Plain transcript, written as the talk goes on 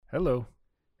Hello,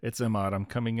 it's Ahmad. I'm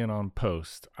coming in on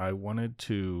post. I wanted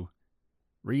to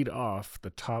read off the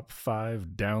top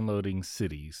 5 downloading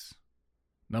cities.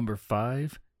 Number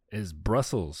 5 is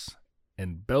Brussels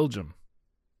in Belgium.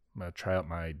 I'm going to try out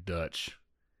my Dutch.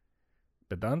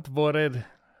 Bedankt voor het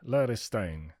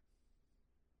luisteren.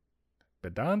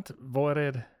 Bedankt voor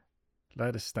het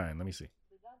luisteren. Let me see.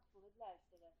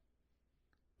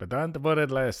 Bedankt voor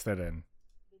het luisteren.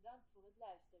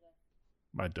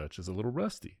 My Dutch is a little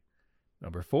rusty.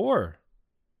 Number 4,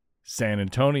 San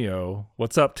Antonio.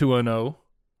 What's up, 210?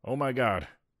 Oh my God.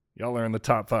 Y'all are in the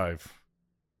top 5.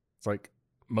 It's like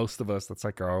most of us, that's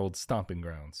like our old stomping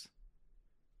grounds.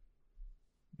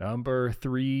 Number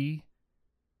 3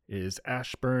 is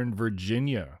Ashburn,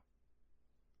 Virginia.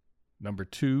 Number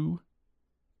 2,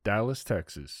 Dallas,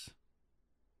 Texas.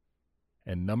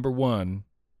 And number 1,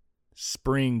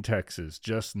 Spring, Texas,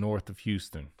 just north of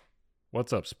Houston.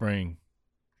 What's up, Spring?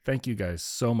 Thank you guys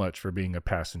so much for being a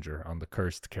passenger on the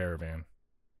Cursed Caravan.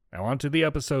 Now on to the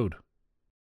episode.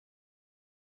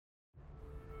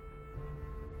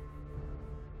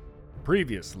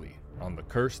 Previously on the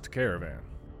Cursed Caravan.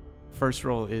 First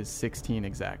roll is 16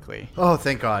 exactly. Oh,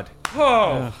 thank God.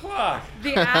 Oh, fuck.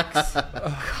 The axe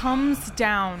comes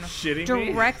down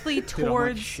directly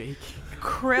towards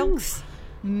Krilk's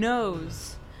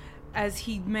nose as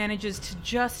he manages to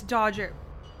just dodge it.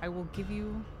 I will give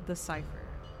you the cipher.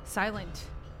 Silent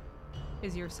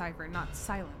is your cipher, not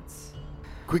silence.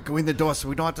 Quick, go in the door so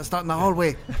we don't have to start in the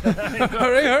hallway.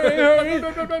 hurry.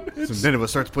 So Nineveh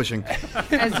starts pushing.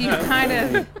 As you kind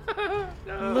of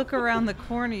look around the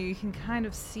corner, you can kind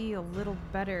of see a little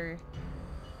better.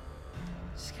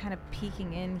 Just kind of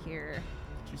peeking in here.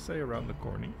 Did you say around the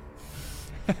corner?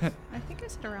 I think I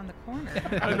said around the corner.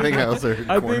 I think I also heard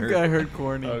corner. I think I heard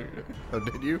corny. Oh,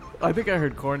 did you? I think I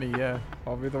heard corny, yeah.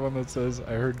 I'll be the one that says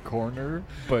I heard corner,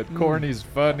 but corny's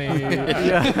funny.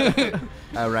 Yeah.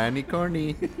 Randy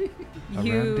corny.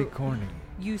 Randy corny.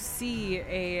 You see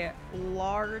a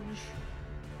large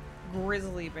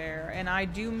grizzly bear, and I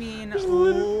do mean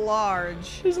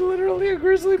large. There's literally a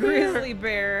grizzly bear. Grizzly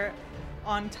bear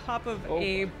on top of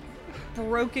a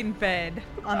broken bed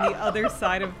on the other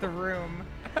side of the room.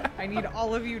 I need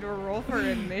all of you to roll for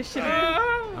initiative.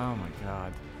 Oh my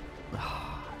God.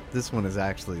 This one is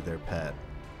actually their pet.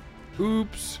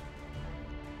 Oops.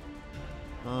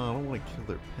 Oh, I don't want to kill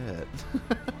their pet.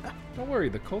 Don't worry,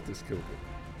 the cultists killed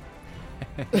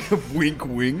it. Wink,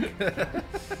 wink.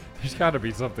 There's got to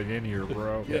be something in here,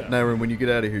 bro. Yeah. Nyron, when you get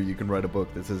out of here, you can write a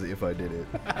book that says "If I Did It."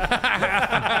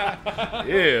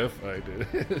 If I did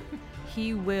it.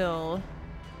 He will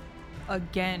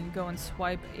again go and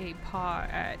swipe a paw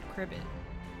at Cribbit.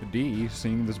 D,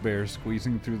 seeing this bear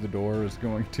squeezing through the door, is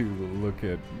going to look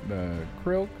at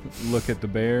Krilk, look at the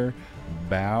bear,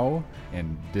 bow,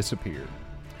 and disappear.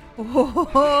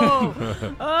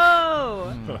 Oh!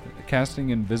 Oh!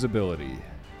 Casting invisibility.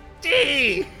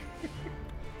 D!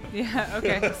 Yeah,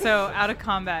 okay. So out of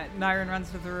combat, Nyron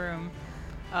runs to the room.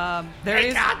 There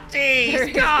is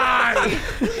God!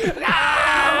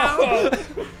 No!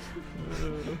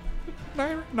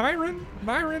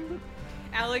 Nyron.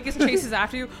 Alex chases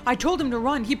after you. I told him to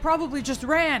run. He probably just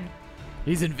ran.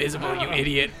 He's invisible, you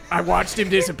idiot. I watched him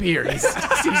disappear. He's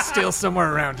still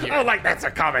somewhere around here. Oh, like that's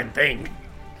a common thing.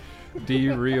 D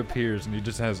reappears and he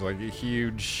just has like a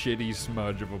huge shitty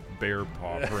smudge of a bear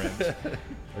paw print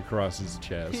across his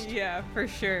chest. Yeah, for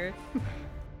sure.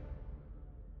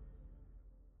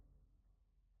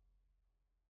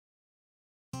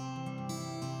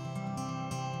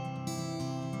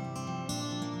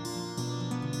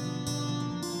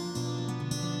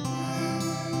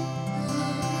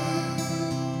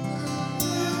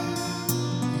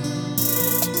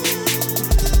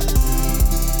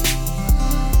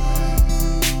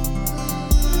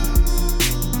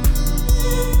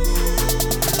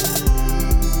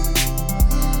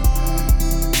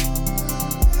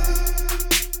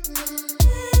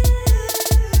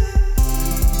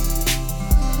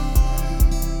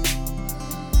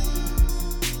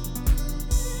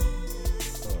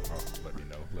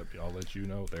 You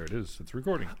know, there it is. It's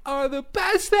recording. Are the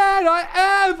best that I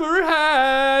ever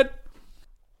had.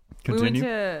 Continue. We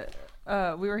went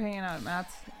to, we were hanging out at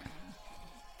Matt's.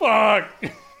 Fuck!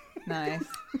 Nice.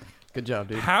 Good job,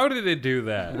 dude. How did it do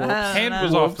that? Hand know.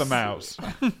 was off the mouse.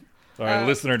 Sorry, the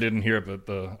listener didn't hear it, but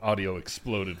the audio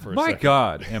exploded for a My second.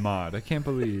 God, Ahmad, I can't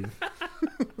believe.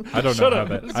 I don't Shut know up,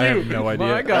 how it's that. I have you. no idea.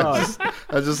 My God.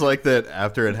 I just like that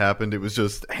after it happened, it was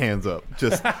just hands up.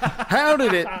 Just, how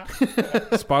did it?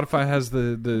 Spotify has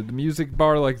the music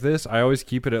bar like this. I always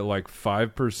keep it at like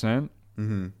 5%.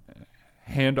 Mm-hmm.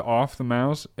 hand off the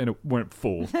mouse, and it went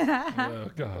full. Oh,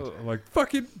 God. Like,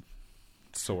 fucking...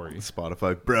 Sorry.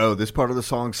 Spotify, bro, this part of the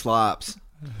song slaps.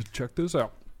 Check this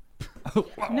out.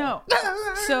 No.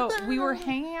 So we were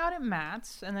hanging out at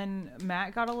Matt's, and then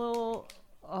Matt got a little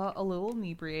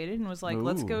inebriated and was like,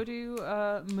 "Let's go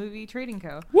to Movie Trading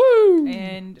Co." Woo!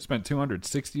 And Spent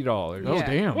 $260. Oh,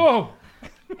 damn. Whoa!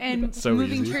 and so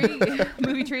easy.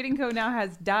 Movie Trading Co. now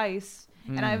has dice,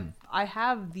 and I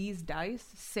have these dice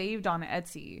saved on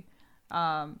Etsy,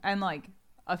 and like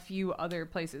a few other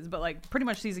places, but like pretty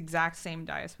much these exact same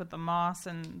dice with the moss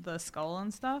and the skull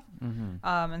and stuff.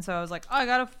 And so I was like, oh, I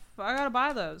gotta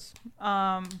buy those.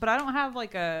 But I don't have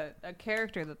like a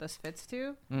character that this fits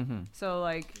to. So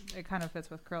like it kind of fits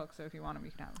with Krilk. So if you want them,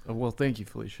 you can have them. Well, thank you,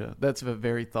 Felicia. That's a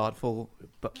very thoughtful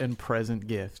and present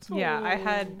gift. Yeah, I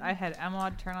had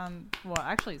Emad turn on. Well,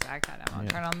 actually, Zach had Emad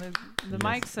turn on the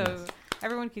mic so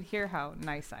everyone could hear how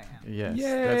nice I am. Yes,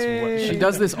 that's what she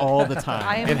does. This all the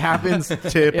time. It happens.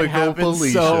 Typical it happens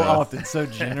Felicia. so often. So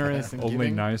generous and Only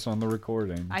giving. nice on the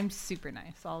recording. I'm super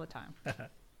nice all the time.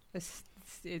 It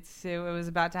was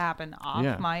about to happen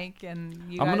off mic, and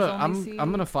you I'm guys see.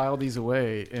 gonna file these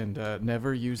away and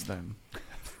never use them.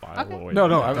 Okay. No,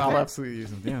 I'll absolutely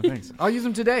use them. Yeah, thanks. I'll use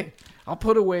them today. I'll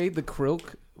put away the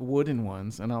Krilk wooden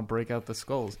ones, and I'll break out the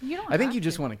skulls. You don't I think have you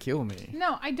just to. want to kill me.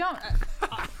 No, I don't.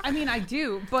 I mean, I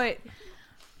do, but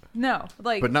no,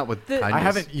 like. But not with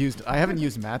kindness. I haven't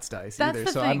used Matt's dice That's either,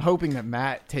 the so thing. I'm hoping that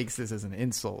Matt takes this as an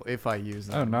insult if I use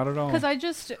them. Oh, not at all. Because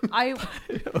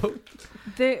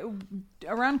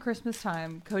around Christmas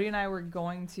time, Cody and I were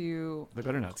going to. They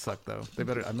better not suck though. I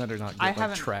better not get I like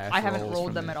haven't. trash. I haven't rolls rolled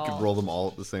from them me. at You all. could roll them all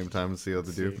at the same time and see how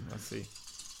they do. Let's see.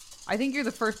 I think you're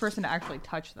the first person to actually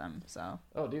touch them. So.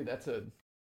 Oh, dude, that's a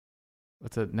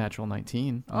natural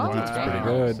 19. Oh, That's wow. pretty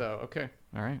Good. good. So okay,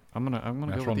 all right. I'm gonna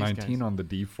Natural go with these 19 guys. on the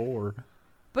D4.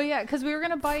 But yeah, because we were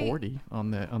gonna buy 40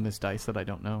 on this dice that I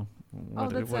don't know. What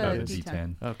that's what a it is.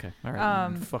 D10. Okay, all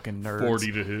right. Fucking nerds.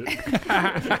 40 to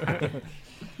hit.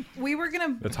 We were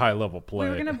gonna. That's high level play.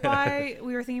 We were gonna buy.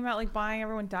 We were thinking about like buying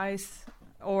everyone dice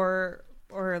or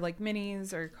like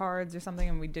minis or cards or something,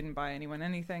 and we didn't buy anyone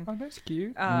anything. Oh, that's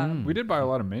cute. Mm. We did buy a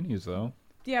lot of menus though.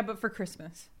 Yeah, but for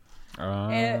Christmas.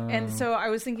 And so I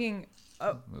was thinking.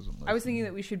 Wasn't I was thinking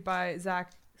that we should buy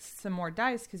Zach some more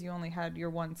dice because you only had your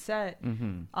one set.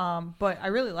 But I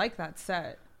really like that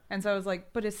set. And so I was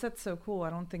like, but his set's so cool. I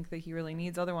don't think that he really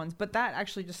needs other ones. But that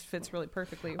actually just fits really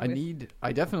perfectly.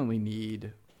 I definitely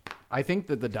need. I think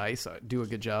that the dice do a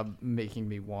good job making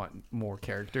me want more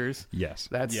characters. Yes.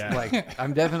 That's like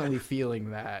I'm definitely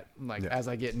feeling that. Like as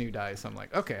I get new dice, I'm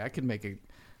like, okay, I can make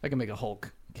a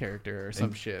Hulk character or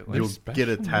some shit. Like, You'll get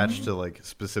attached to like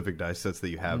specific dice sets that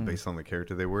you have based on the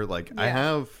character they were. Like I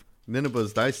have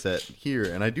Nineveh's dice set here,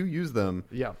 and I do use them.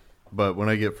 Yeah. But when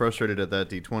I get frustrated at that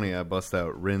D20, I bust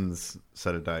out Rin's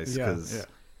set of dice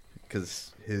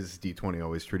because his D20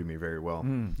 always treated me very well.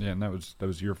 Yeah, and that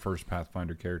was your first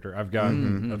Pathfinder character. I've got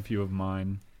a few of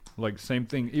mine. Like same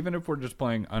thing. Even if we're just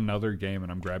playing another game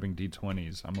and I'm grabbing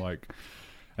D20s, I'm like,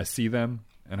 I see them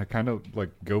and I kind of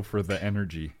like go for the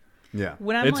energy. Yeah,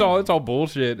 when I'm It's all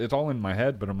bullshit. It's all in my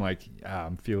head, but I'm like,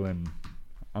 I'm feeling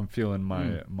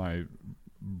my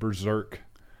berserk.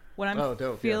 when I'm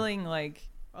dope, feeling like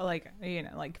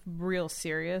real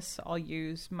serious, I'll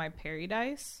use my parry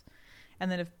dice,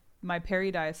 and then if my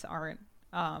parry dice aren't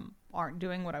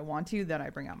doing what I want to, then I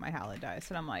bring out my Halid dice,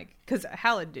 and I'm like, because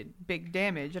Halid did big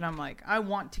damage, and I'm like, I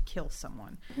want to kill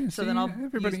someone, so then I'll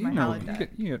use my Halid dice.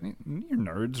 You're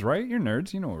nerds, right? You're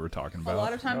nerds. You know what we're talking about. A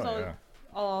lot of times I'll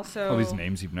also all these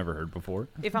names you've never heard before.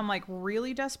 if I'm like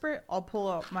really desperate, I'll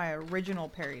pull out my original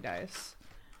parry dice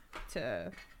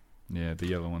to Yeah, the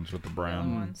yellow ones with the the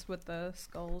brown. ones with the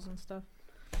skulls and stuff.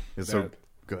 So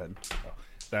go ahead.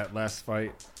 That last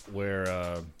fight where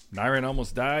Nyren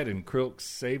almost died and Krilk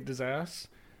saved his ass,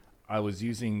 I was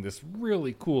using this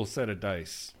really cool set of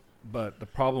dice. But the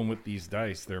problem with these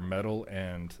dice, they're metal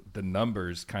and the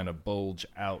numbers kind of bulge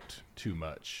out too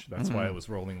much. That's why I was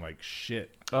rolling like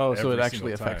shit. Oh, so it every actually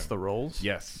single affects time. the rolls?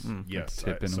 Yes, yes.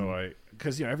 tipping them.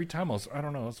 Because every time I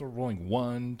was rolling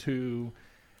 1, 2.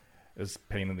 It was a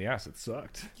pain in the ass. It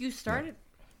sucked. You started.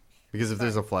 Because if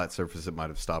there's a flat surface, it might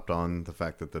have stopped on. The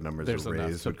fact that the numbers There's are enough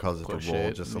raised to would cause it to push roll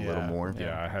it. just a little more.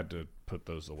 Yeah, I had to put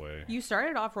those away. You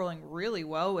started off rolling really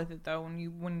well with it though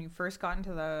when you first got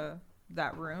into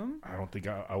that room. I don't think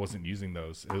I wasn't using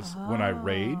those. It was when I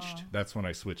raged. That's when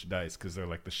I switched dice because they're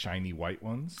like the shiny white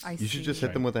ones. You should just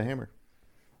hit them with a hammer.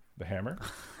 The hammer.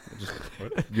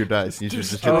 Your dice. You should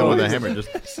just hit them with a hammer.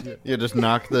 Just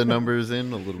knock the numbers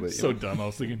in a little bit. So dumb. I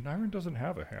was thinking Nyren doesn't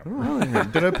have a hammer. Oh,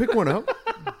 did I pick one up?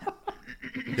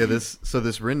 Yeah,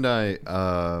 this Rin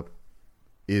die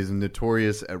is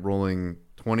notorious at rolling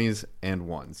 20s and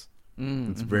 1s.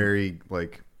 It's very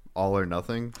like all or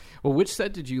nothing. Well, which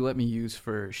set did you let me use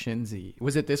for Shinzi?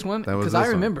 Was it this one? That was Because this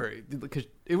I remember because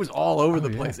it was all over the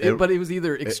place. But it was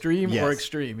either extreme or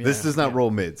extreme. Yeah. This does not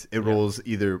roll mids. It rolls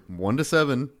either 1 to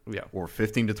 7 or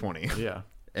 15 to 20. Yeah.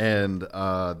 And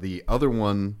the other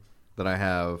one that I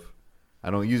have, I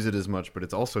don't use it as much, but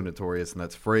it's also notorious, and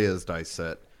that's Freya's dice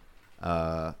set.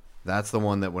 That's the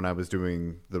one that when I was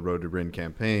doing the Road to Rin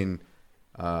campaign,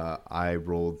 I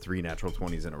rolled 3 natural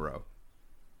 20s in a row.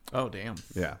 Oh, damn.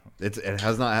 Yeah. It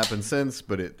has not happened since,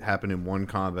 but it happened in one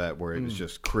combat where it was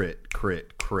just crit,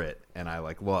 crit, crit, and I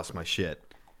like lost my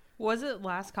shit. Was it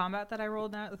last combat that I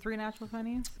rolled 3 natural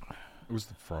 20s? It was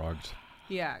the frogs.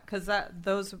 Yeah, because that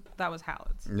was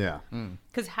Halid's. Yeah.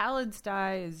 Because Halid's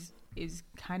die is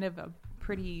kind of a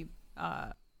pretty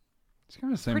it's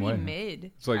kind of the same way.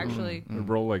 Mid. It's like actually,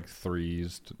 roll like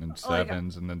 3s and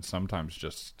 7s, and then sometimes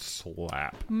just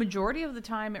slap. Majority of the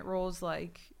time, it rolls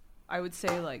like I would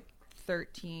say like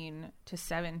 13 to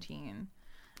 17.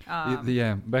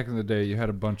 Yeah, back in the day, you had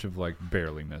a bunch of like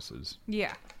barely misses.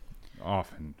 Yeah.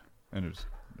 Often, and it was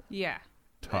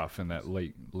tough in that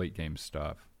late game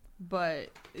stuff.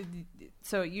 But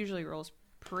so it usually rolls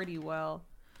pretty well.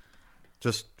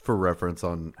 Just for reference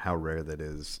on how rare that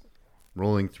is,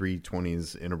 rolling 3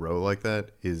 20s in a row like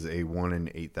that is a 1 in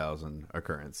 8,000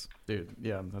 occurrence. Dude,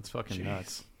 yeah, that's fucking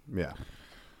nuts. Yeah.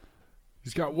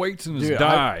 He's got weights in his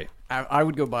die. I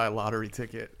would go buy a lottery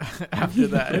ticket after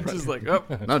that. It's just like, oh.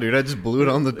 No, dude, I just blew it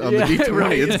on the D20.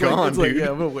 Right. It's gone, dude. dude. Like,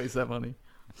 yeah, I'm going to waste that money.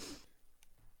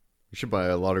 You should buy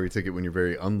a lottery ticket when you're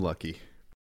very unlucky.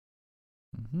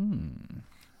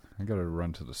 I got to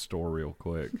run to the store real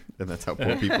quick. And that's how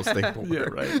poor people stay poor. Yeah,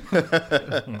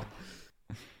 right.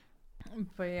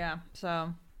 But yeah,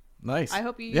 so. Nice. I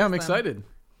hope you use I'm excited.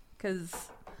 Because,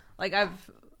 like,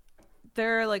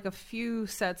 there are like a few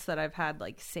sets that I've had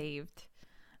like saved,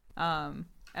 and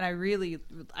I really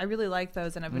like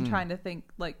those, and I've been trying to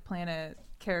plan a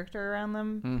character around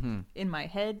them in my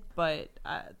head, but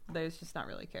there's just not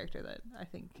really a character that I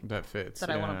think that fits that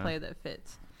I want to play that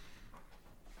fits.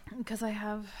 Because I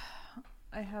have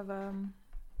a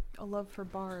love for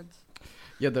bards.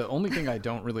 Yeah, the only thing I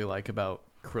don't really like about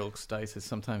Krilk's dice is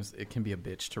sometimes it can be a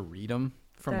bitch to read them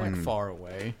from like far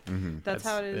away. That's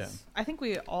how it is. Yeah. I think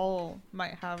we all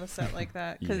might have a set like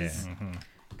that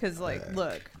because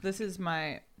look, this is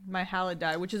my Halid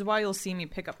die, which is why you'll see me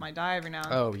pick up my die every now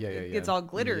and then. Oh yeah. It's all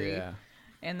glittery,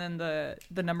 and then the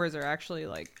numbers are actually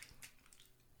like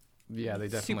they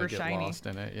definitely super get shiny. Lost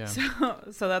in it. Yeah,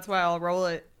 so that's why I'll roll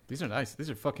it. These are nice. These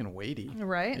are fucking weighty.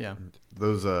 Right? Yeah.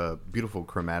 Those beautiful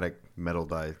chromatic metal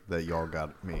die that y'all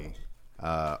got me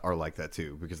are like that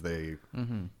too, because they're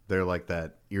like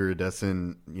that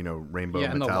iridescent, rainbow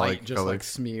metallic and the light just color. Like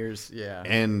smears. Yeah.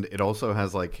 And it also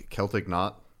has like Celtic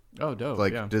knot. Oh, dope.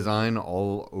 Like design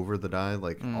all over the die,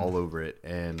 like all over it.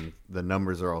 And the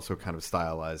numbers are also kind of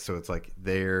stylized. So it's like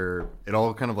it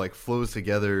all kind of like flows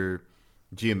together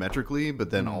geometrically, but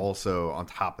then also on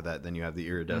top of that, then you have the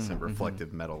iridescent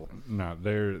reflective metal. No,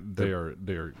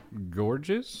 they're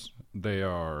gorgeous. They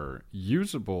are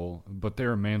usable, but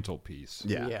they're a mantelpiece.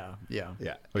 Yeah,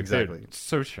 like exactly.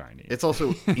 So shiny. It's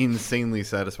also insanely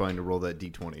satisfying to roll that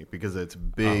D20 because it's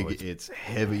big, it's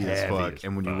heavy as fuck,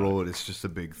 and when you roll it, it's just a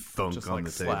big thunk just on like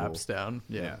the table. Slaps down.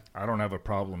 Yeah. I don't have a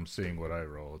problem seeing what I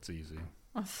roll. It's easy.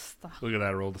 Oh, stop. Look at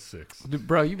that, I rolled a 6. Dude,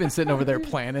 bro, you've been sitting over there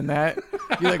planning that.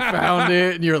 You like found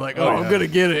it, and you're like, I'm gonna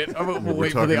get it. I'm gonna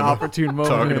wait for the opportune moment.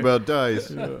 Talking about dice.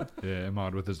 Yeah,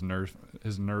 Ahmad with his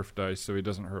Nerf dice, so he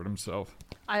doesn't hurt himself.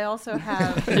 I also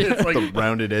have It's like the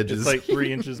rounded edges. It's like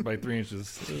 3 inches by 3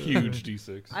 inches. Huge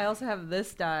D6. I also have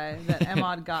this die that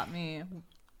Ahmad got me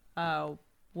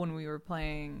when we were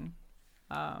playing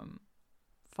Fall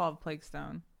of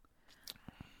Plaguestone,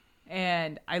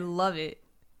 and I love it.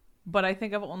 But I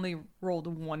think I've only rolled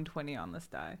 120 on this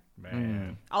die.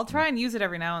 Man. I'll try and use it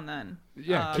every now and then.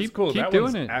 Yeah, keep cool. Keep that doing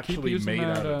one's it. actually keep made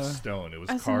that, out of stone. It was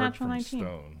That's a carved natural from 19.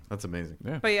 stone. That's amazing.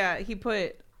 Yeah. But yeah, he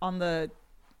put on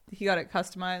he got it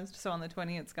customized. So on the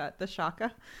 20, it's got the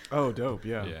shaka. Oh, dope.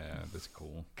 Yeah. Yeah, that's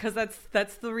cool. Because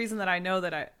that's the reason that I know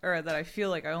that I feel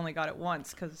like I only got it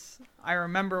once. Because I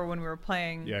remember when we were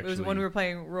playing. It was when we were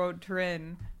playing Road to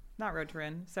Rin. Not Road to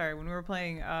Rin. Sorry, when we were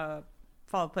playing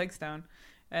Fall of Plaguestone.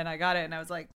 And I got it, and I was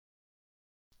like,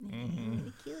 I'm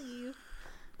gonna kill you.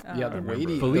 The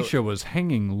weighty. Felicia was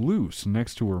hanging loose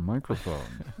next to her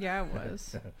microphone. Yeah, I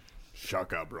was.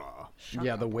 Shaka bra.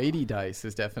 Yeah, the weighty dice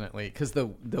is definitely because the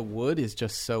wood is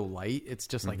just so light. It's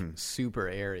just like super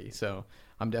airy. So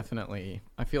I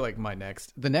feel like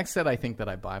the next set I think that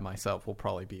I buy myself will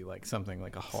probably be like something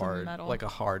like a hard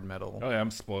metal. Oh yeah,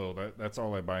 I'm spoiled. That's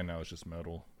all I buy now is just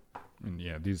metal. And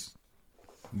yeah, these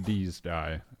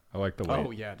die. I like the weight.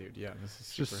 Oh yeah, dude. Yeah, this is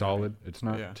It's just super solid. heavy. It's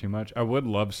not too much. I would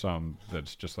love some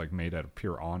that's just like made out of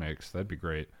pure onyx. That'd be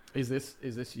great. Is this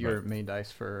your main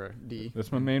dice for D?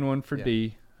 That's my main one for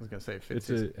D. I was gonna say It's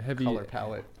a heavy color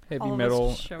palette. heavy All of us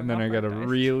metal, showing and then off I got our a dice.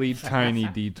 really tiny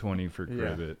D20 for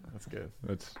credit. That's good.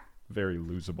 That's very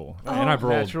losable. Oh, And I've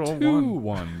rolled natural two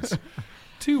ones.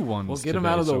 Two ones. Well, get 'em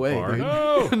today out of the so way, far. dude.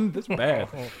 No, that's bad.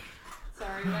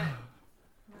 Sorry, that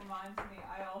reminds me.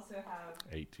 I also have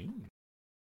 18.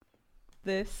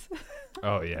 this.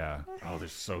 Oh yeah. Oh, they're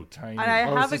so tiny. And I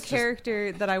Oh, have is a this just-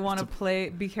 character that I want to play.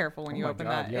 Be careful when you open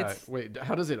that. Yeah. It's Wait,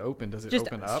 how does it open? Does it just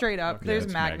open up? straight up. Okay. There's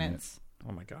it's magnets.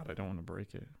 Oh my god, I don't want to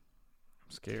break it. I'm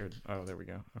scared. Oh, there we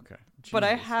go. Okay. But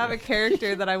I Jesus. have a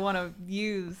character that I want to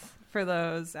use for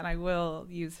those, and I will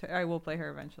play her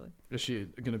eventually. Is she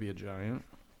gonna be a giant?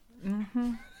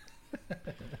 Mm-hmm.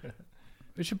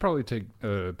 We should probably take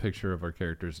a picture of our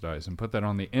character's dice and put that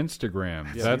on the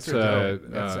Instagram. Yeah, That's these are dope.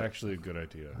 That's actually a good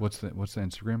idea. what's the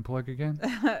Instagram plug again?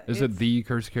 Is it the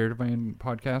Cursed Caravan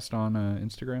podcast on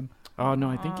Instagram? Oh no,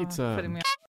 I think it's putting me on.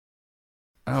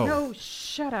 Oh, No,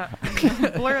 shut up.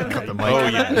 Blur Got the the mic. Oh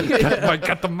yeah, I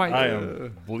got the mic. I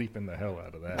am bleeping the hell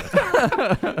out of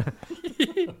that.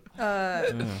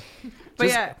 But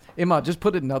yeah, Emma, just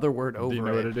put another word over Do you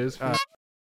know what it is? I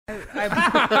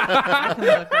can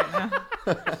look right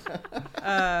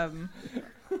now.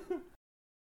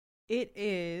 It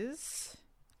is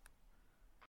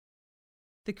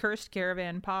the Cursed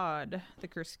Caravan Pod, the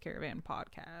Cursed Caravan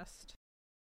podcast.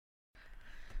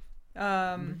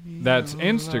 That's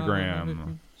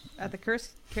Instagram. At the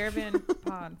Cursed Caravan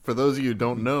Pod. For those of you who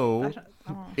don't know,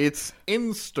 Oh. it's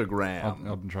Instagram.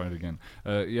 I'll try it again.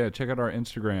 Yeah, check out our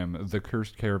Instagram, The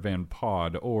Cursed Caravan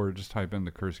Pod, or just type in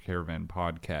The Cursed Caravan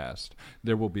Podcast.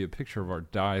 There will be a picture of our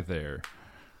die there.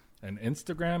 And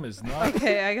Instagram is not.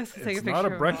 Okay, I guess I'll take a It's picture. not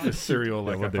a of breakfast cereal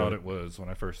like we'll I do thought it. it was when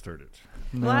I first heard it.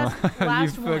 it.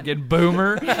 Last You one. fucking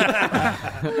boomer.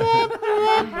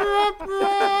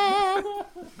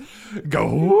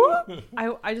 Go.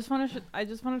 I just want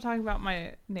to talk about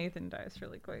my Nathan dice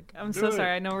really quick. I'm Do so it.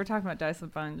 sorry. I know we're talking about dice a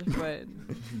bunch, but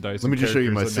Dice Let me and just show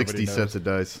you my characters that nobody 60 knows. sets of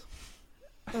dice.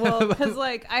 well, because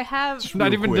like I have. Not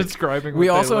Real even quick. describing. We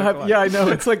what they also look have. like. Yeah, I know.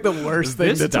 It's like the worst thing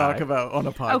This to die. talk about on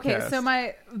a podcast. Okay, so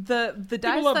the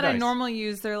dice love that I dice. normally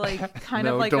use, they're like kind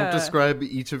No, of like don't a. describe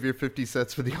each of your 50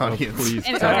 sets for the audience. Please.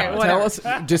 And- stop. okay, whatever.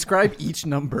 Tell us. Describe each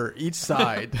number, each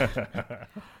side.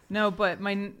 No, but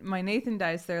my Nathan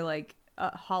dice, they're like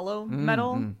hollow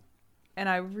metal, and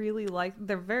I really like.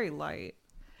 They're very light,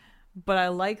 but I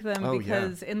like them Oh,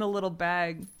 because in the little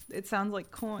bag, it sounds like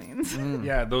coins.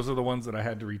 Yeah, those are the ones that I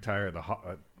had to retire.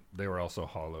 They were also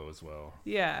hollow as well.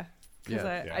 Yeah, because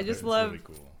Yeah. Yeah, I just it's love. Really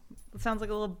cool. It sounds like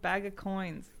a little bag of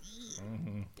coins.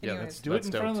 Yeah, Anyways. Do it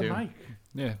in dope front of the too. mic.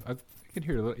 Yeah, I could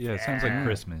hear a little. Yeah, it sounds like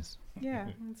Christmas. Yeah,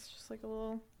 it's just like a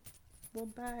little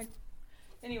bag.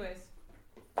 Anyways,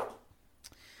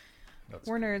 That's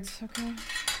we're nerds, okay?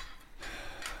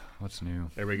 What's new?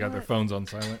 Everybody got their phones on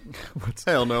silent.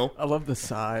 Hell no. I love the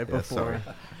sigh Yeah, before.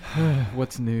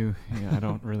 What's new? Yeah, I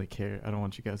don't really care. I don't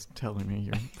want you guys telling me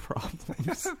your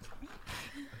problems.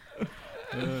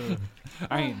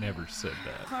 I ain't never said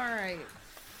that. All right,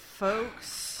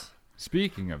 folks.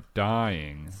 Speaking of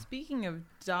dying, Speaking of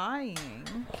dying,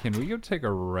 can we go take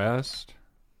a rest?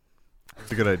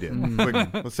 It's a good idea.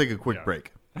 Let's take a quick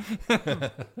break.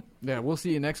 Yeah, we'll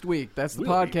see you next week. That's the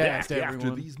We'll be podcast, back everyone.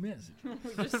 after these messages.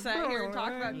 we just sat here and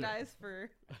talked about dice for.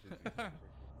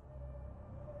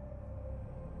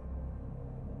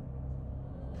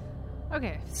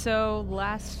 Okay, so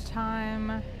last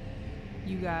time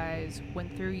you guys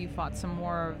went through, you fought some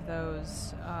more of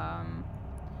those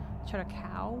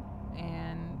Chadakao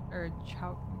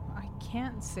I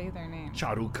can't say their names.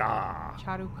 Charuka.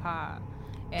 Charuka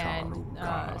and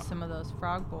Charuka. some of those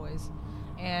frog boys,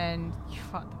 and you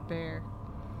fought the bear.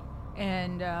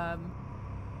 And from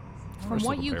Wrestle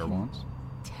what the you bear can once.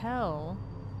 tell,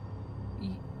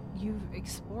 you've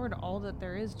explored all that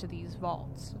there is to these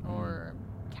vaults or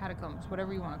catacombs,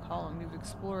 whatever you want to call them. You've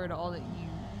explored all that you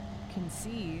can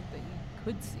see, that you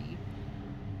could see,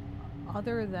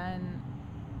 other than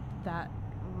that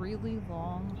really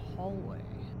long hallway.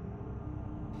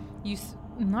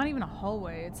 Not even a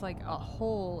hallway, it's like a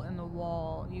hole in the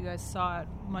wall. You guys saw it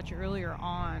much earlier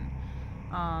on.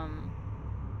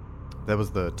 That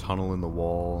was the tunnel in the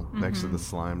wall next to the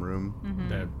slime room.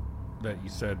 That that you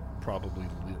said probably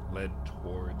led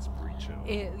towards Breach Hill.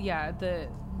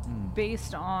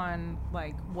 Based on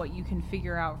like what you can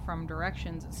figure out from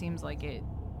directions, it seems like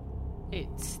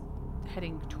it's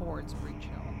heading towards Breach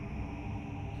Hill.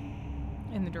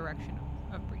 In the direction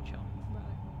of Breach Hill,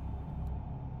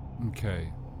 rather.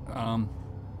 Okay.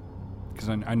 Because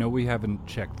I know we haven't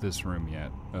checked this room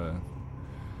yet.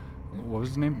 What was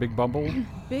his name? Big Bumble?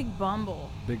 Big Bumble.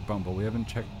 Big Bumble. We haven't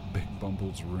checked Big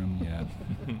Bumble's room yet.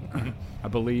 I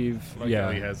believe, How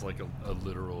he has like a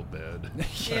literal bed.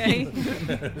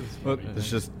 Well, It's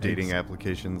just dating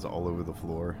applications all over the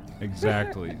floor.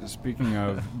 exactly. Speaking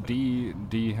of,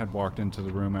 D had walked into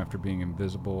the room after being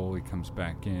invisible. He comes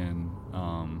back in.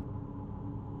 I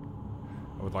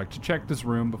would like to check this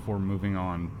room before moving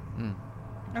on.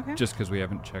 Okay. Just because we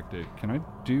haven't checked it. Can I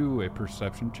do a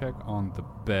perception check on the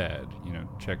bed? You know,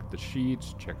 check the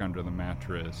sheets, check under the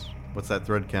mattress. What's that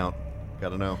thread count?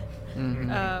 Gotta know.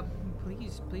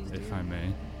 Please do. If I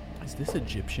may. Is this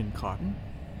Egyptian cotton?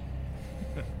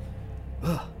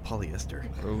 Ugh, polyester.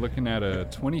 We're looking at a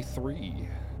 23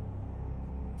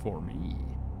 for me.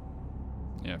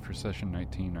 Yeah, for session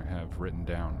 19, I have written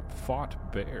down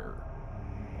fought bear.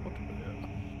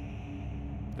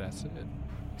 That's it.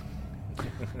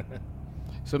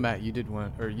 So Matt, you did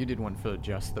one for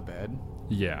just the bed.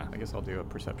 Yeah. I guess I'll do a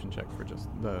perception check for just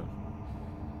the.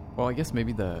 Well, I guess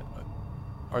maybe the.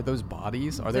 Are those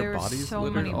bodies? Are there There's bodies so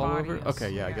littered many all bodies. over? Okay,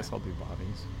 yeah, I Yeah. guess I'll do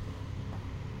bodies.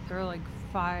 There are like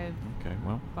 5 Okay,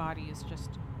 well, bodies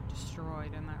just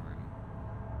destroyed in that room.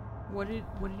 What did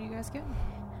you guys get?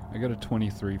 I got a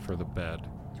 23 for the bed.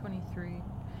 23.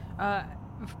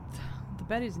 The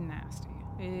bed is nasty.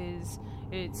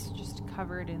 It's just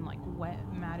covered in like wet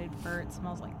matted fur. It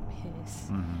smells like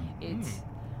piss. It's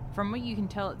from what you can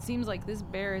tell, it seems like this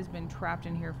bear has been trapped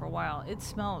in here for a while. It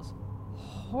smells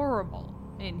horrible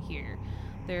in here.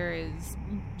 There is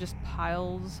just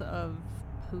piles of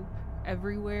poop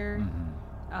everywhere.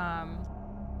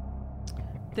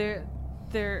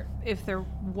 If there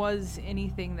was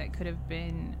anything that could have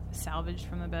been salvaged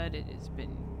from the bed, it has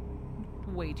been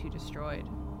way too destroyed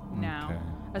now. Okay.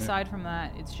 Aside from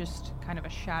that, it's just kind of a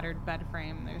shattered bed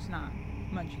frame. There's not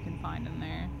much you can find in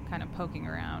there, kind of poking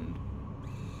around.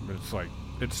 But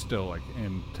it's still like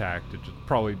intact. It's just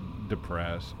probably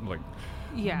depressed,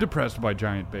 Yeah. depressed by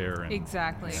giant bear. And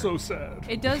Exactly. So sad.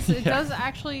 It does. It does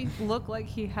actually look like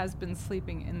he has been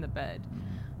sleeping in the bed,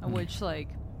 which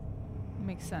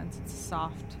makes sense. It's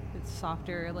soft. It's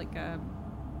softer, like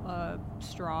a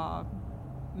straw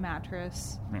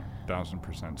mattress. Yeah,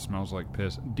 1000%. Smells like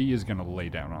piss. D is gonna lay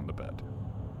down on the bed.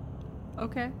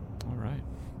 Okay. all right.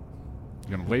 He's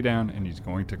gonna lay down and he's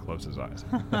going to close his eyes.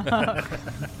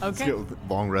 Let's Okay. go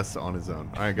long rest on his own.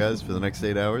 All right, guys, for the next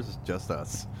 8 hours, it's just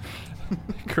us.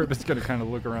 Kurt is gonna kind of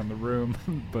look around the room,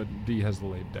 but D has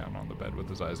laid down on the bed with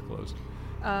his eyes closed.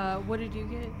 What did you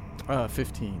get?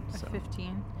 15. A So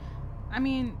 15. I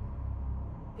mean,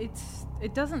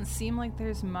 it doesn't seem like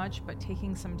there's much, but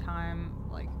taking some time,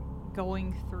 like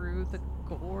going through the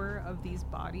gore of these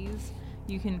bodies,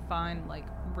 you can find like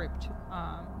ripped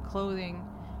clothing,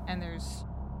 and there's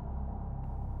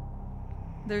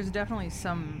definitely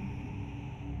some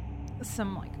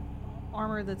like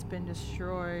armor that's been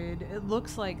destroyed. It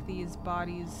looks like these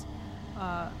bodies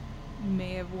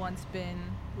may have once been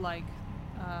like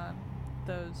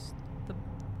the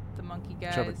monkey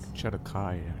guys.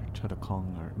 Chadakai or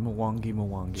Chadakong or Mwangi.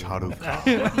 Charuka.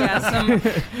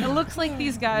 Yeah, it looks like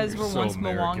these guys were So once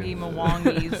American.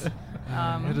 Mwangis.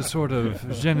 It is sort of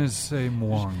je ne sais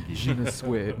mwangi. Je ne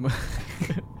sais.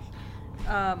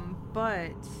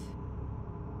 But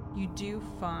you do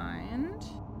find,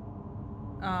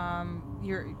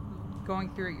 you're going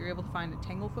through it, you're able to find a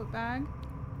Tanglefoot bag.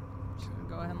 Just gonna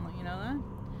go ahead and let you know that.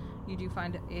 You do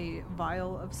find a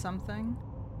vial of something.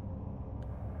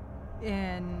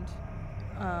 And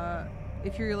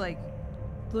if you're like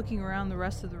looking around the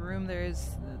rest of the room,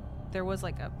 there was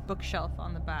like a bookshelf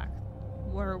on the back,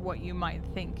 where what you might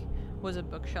think was a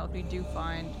bookshelf. You do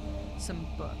find some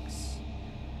books.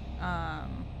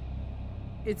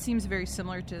 It seems very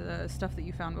similar to the stuff that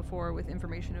you found before with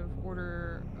information of the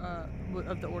Order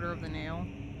of the Nail.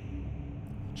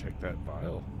 Check that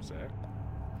vial, Zach.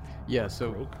 Yeah,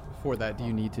 so Croak. for that, do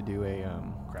you need to do a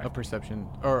Crafting. perception?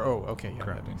 Okay, yeah, that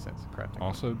Crafting. makes sense. Crafting.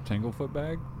 Also, Tanglefoot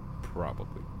bag,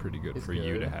 probably pretty good It's for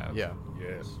you good. to have. Yeah.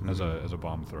 Yes. As a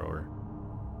bomb thrower.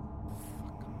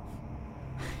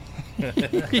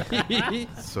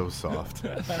 So soft.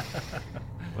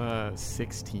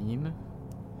 16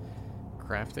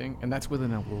 crafting, and that's with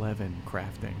an 11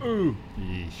 crafting. Ooh.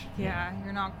 Yeesh. Yeah,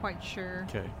 you're not quite sure.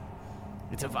 Okay.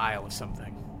 It's a vial of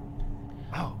something.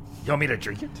 Oh, you want me to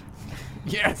drink it?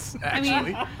 Yes,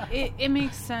 actually. I mean, it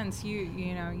makes sense.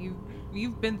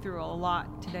 You've been through a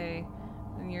lot today,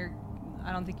 and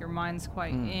I don't think your mind's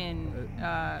quite in.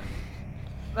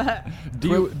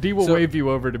 D will wave you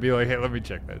over to be like, hey, let me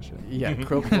check that shit. Yeah,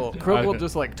 Croak will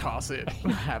just like toss it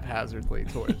haphazardly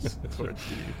towards D.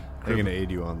 I'm gonna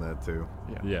aid you on that too.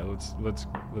 Yeah,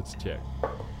 let's check.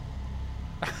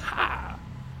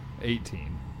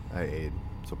 18. I aid,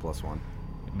 so +1.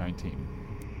 19.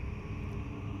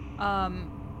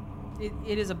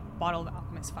 It is a bottle of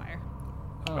alchemist fire.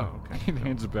 Oh, okay. He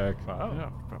hands it back. Oh,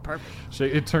 yeah, perfect. So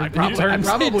it turns. I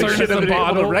probably should have been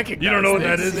able to recognize. You don't know what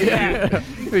that is? Yeah,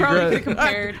 probably could have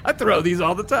compared. I throw these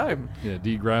all the time. Yeah,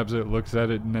 D grabs it, looks at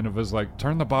it, and then it was like,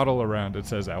 turn the bottle around. It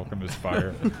says alchemist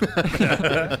fire.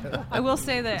 I will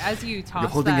say that as you toss You're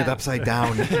holding it upside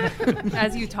down.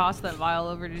 as you toss that vial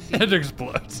over to D, It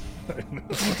explodes.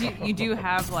 you do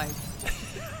have like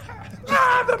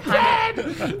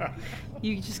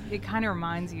it kind of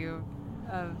reminds you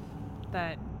of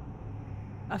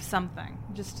something,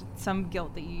 just some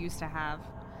guilt that you used to have.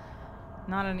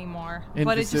 Not anymore.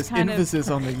 But it just kind emphasis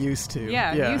on the used to.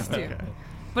 Yeah, used to. Okay.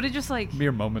 But it just like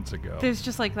Mere moments ago. there's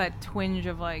just like that twinge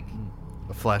of like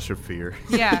A flash of fear.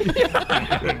 yeah.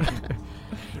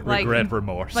 Like, regret,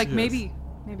 remorse. Like maybe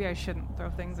I shouldn't throw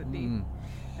things at D.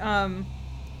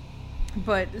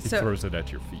 But He so throws it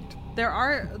at your feet.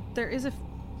 there is a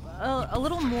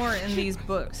little more in these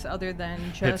books other than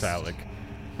just Hits Alec.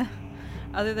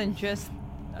 other than just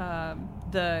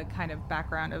the kind of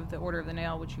background of the Order of the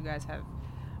Nail, which you guys have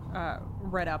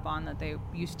read up on, that they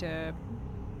used to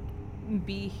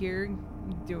be here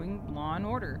doing law and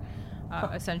order,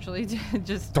 essentially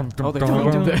just They filmed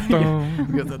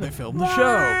the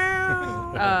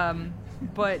show.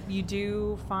 but you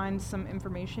do find some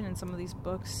information in some of these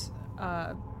books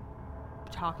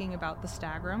talking about the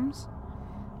Stagrams.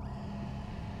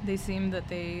 They seem that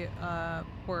they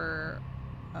were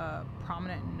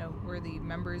prominent and noteworthy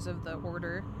members of the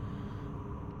order.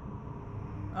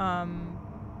 Some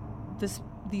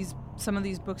of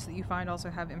these books that you find also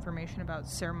have information about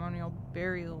ceremonial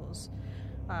burials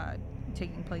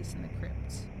taking place in the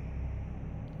crypts.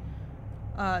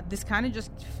 This kind of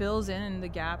just fills in the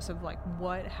gaps of like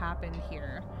what happened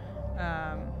here.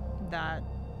 That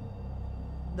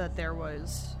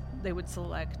they would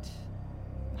select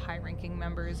high-ranking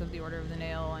members of the Order of the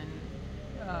Nail and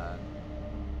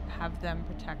have them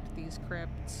protect these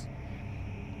crypts.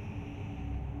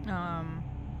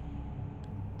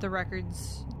 The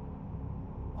records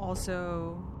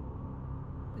also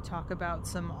talk about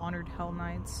some honored Hell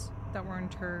Knights that were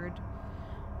interred.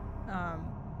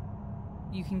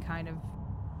 You can kind of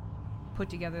put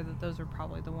together that those are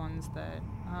probably the ones that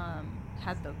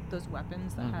had those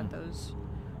weapons, that had those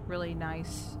really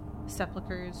nice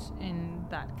sepulchers in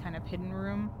that kind of hidden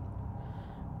room.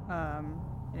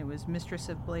 It was Mistress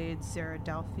of Blades, Zara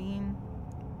Delphine.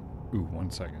 Ooh,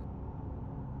 1 second.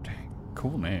 Dang,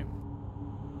 cool name.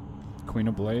 Queen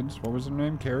of Blades. What was her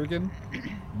name? Kerrigan?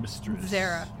 Mistress.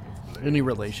 Zara. Any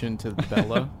relation to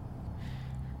Bella?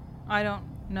 I don't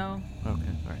know.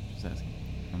 Okay, all right, just asking.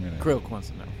 I'm gonna. Croak wants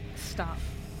to know. Stop.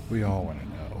 We all want to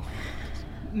know.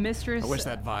 Mistress. I wish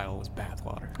that vial was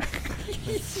bathwater.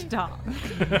 Stop.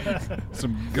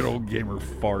 Some good old gamer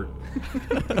fart.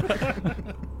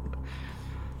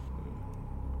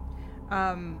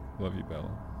 Love you, Bella.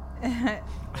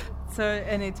 So,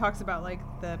 and it talks about like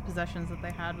the possessions that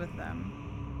they had with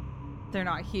them. They're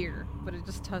not here, but it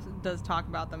just does talk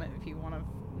about them if you want to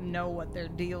know what their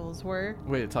deals were.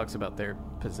 Wait, it talks about their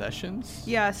possessions?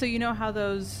 Yeah, so you know how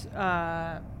those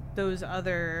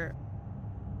other,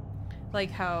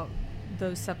 like how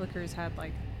those sepulchers had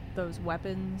like those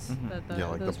weapons. Yeah,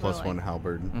 like the those were, +1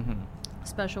 halberd.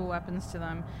 special weapons to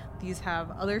them. These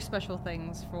have other special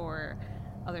things for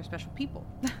other special people.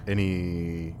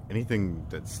 Anything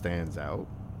that stands out?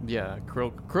 Yeah,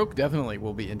 Croak definitely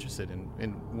will be interested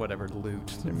in whatever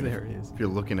loot there is. If you're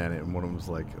looking at it and one of them's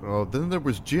like, oh, then there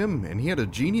was Jim and he had a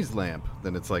genie's lamp,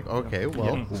 then it's like, okay,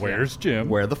 well, Where's Jim?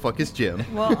 where the fuck is Jim?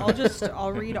 Well,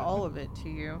 I'll read all of it to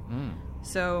you.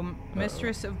 So,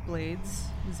 Mistress of Blades,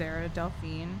 Zara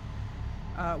Delphine,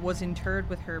 was interred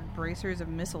with her bracers of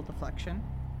missile deflection.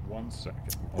 1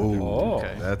 second. Oh,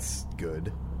 okay. That's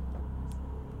good.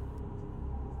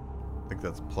 I think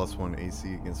that's +1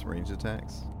 AC against ranged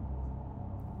attacks.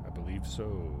 I believe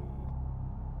so.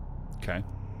 Okay.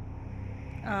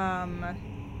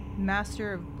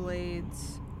 Master of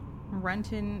Blades,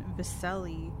 Renton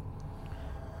Viselli,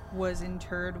 was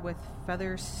interred with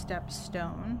Feather Step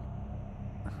Stone.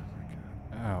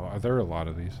 Oh, are there a lot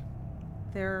of these?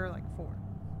 There are like 4.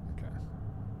 Okay.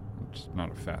 just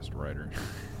not a fast writer.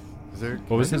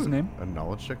 What was his name? A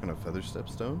knowledge check on a Featherstep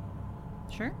stone?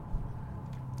 Sure.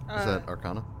 Is that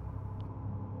Arcana?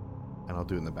 And I'll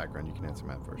do it in the background. You can answer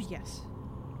Matt first. Yes.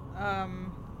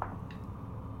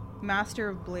 Master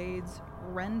of Blades,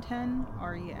 Renten,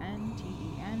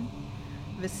 Renten,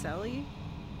 Viselli,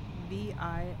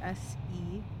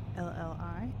 Viselli,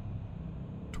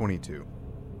 22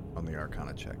 on the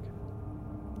Arcana check.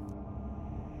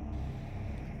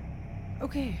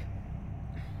 Okay.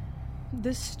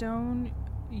 This stone,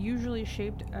 usually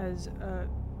shaped as a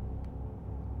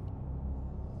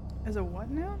what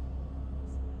now?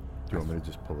 Do you want me to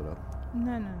just pull it up?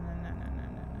 No.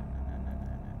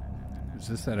 Is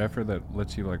this that effort that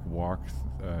lets you like walk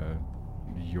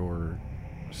your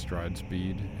stride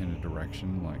speed in a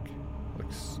direction like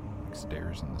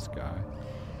stairs in the sky?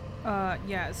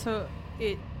 Yeah. So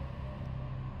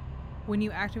when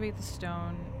you activate the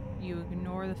stone, you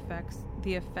ignore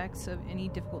the effects of any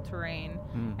difficult terrain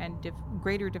and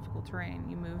greater difficult terrain.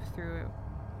 You move through it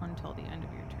until the end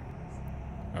of your turn.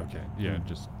 Okay, yeah,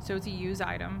 just So it's a use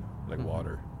item. like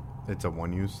water. It's a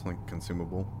one-use, like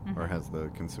consumable, or has the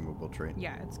consumable trait?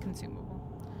 Yeah, it's consumable.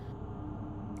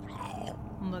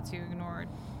 And lets you ignore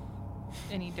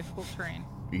any difficult terrain.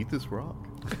 Eat this rock.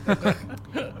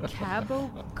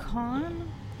 Cabocon?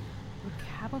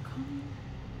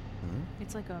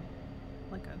 It's like a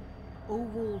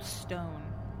oval stone.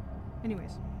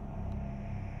 Anyways.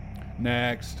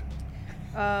 Next.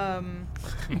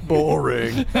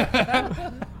 Boring.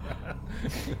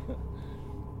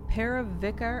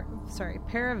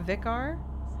 Paravicar,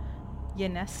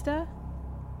 Yanesta?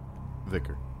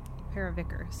 Vicar.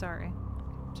 Paravicar, sorry.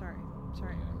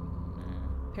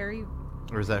 Perry,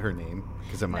 Or is that her name?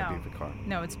 Because it might No. be Vicar.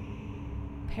 no, it's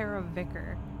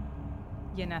Paravicar,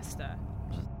 Yanesta.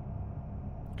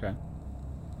 Okay.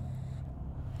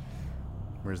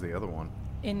 Where's the other one?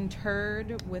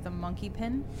 Interred with a monkey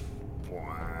pin.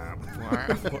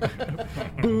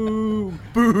 Boom!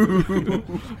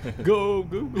 Boom! Go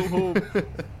home.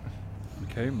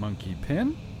 Okay, monkey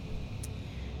pin.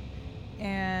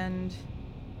 And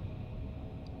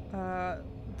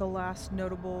the last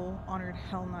notable honored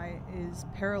Hell Knight is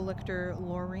Paralictor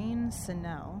Laureen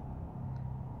Sinnell.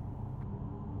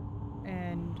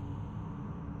 And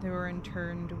they were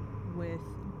interned with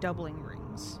doubling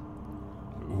rings.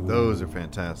 Those are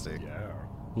fantastic. Yeah.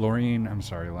 Laureen, I'm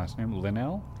sorry, last name?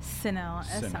 Linnell? Sinnell,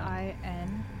 Sinnell.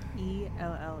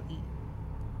 Sinelle.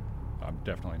 I'm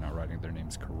definitely not writing their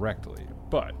names correctly,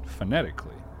 but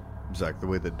phonetically. Zach, the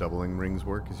way that doubling rings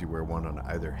work is you wear one on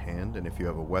either hand, and if you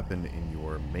have a weapon in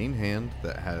your main hand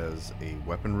that has a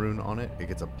weapon rune on it, it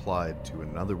gets applied to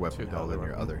another weapon the held other in your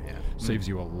weapon. other hand. Saves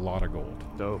you a lot of gold.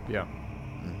 Dope, yeah.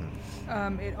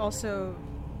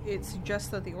 It suggests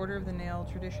that the Order of the Nail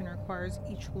tradition requires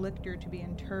each lictor to be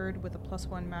interred with a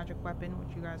 +1 magic weapon,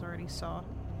 which you guys already saw.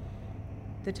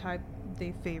 The type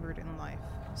they favored in life.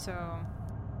 So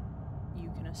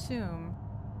you can assume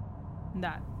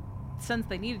that since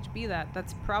they needed to be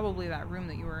that's probably that room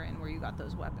that you were in where you got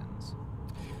those weapons.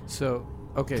 So,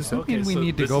 okay, Does so that mean we so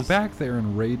need to this go is- back there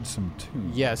and raid some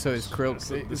tombs? yeah, so is Krill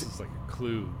So this is like a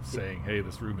clue saying, hey,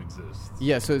 this room exists.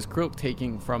 Yeah, so is Krill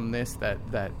taking from this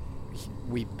that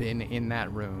we've been in that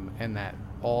room and that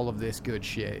all of this good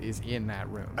shit is in that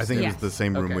room? I think it Yes. was the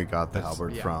same room Okay. we got the That's-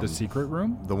 halberd yeah. from. The secret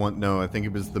room? The one? No, I think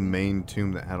it was the main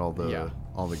tomb that had all the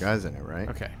guys in it, right?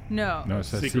 Okay. No. No,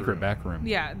 it's a Secret secret room. back room.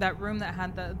 Yeah, that room that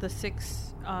had the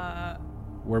six.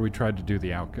 Where we tried to do the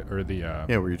Yeah,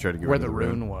 where you tried to get Where rid the of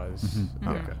rune was.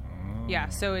 Oh, okay. Yeah,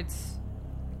 so it's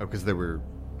Oh, because there were.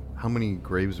 How many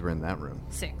graves were in that room?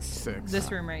 6. Six.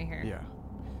 This room right here. Yeah.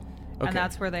 Okay. And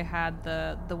that's where they had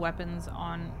the weapons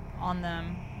on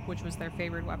them, which was their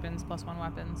favorite weapons, +1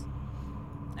 weapons.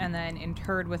 And then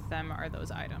interred with them are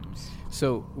those items.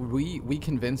 So we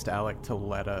convinced Alec to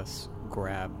let us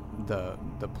grab the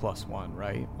 +1,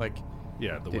 right? Like,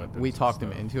 Yeah, the weapons. we and talked him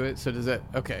stuff. into it. So does that?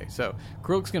 Okay, so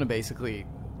Krook's gonna basically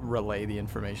relay the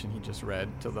information he just read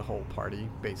to the whole party.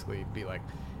 Basically, be like,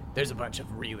 "There's a bunch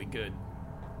of really good.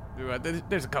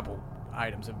 There's a couple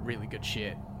items of really good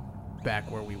shit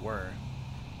back where we were.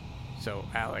 So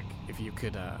Alec, if you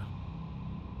could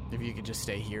just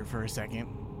stay here for a second,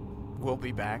 we'll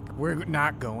be back. We're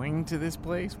not going to this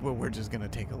place. Well, we're just gonna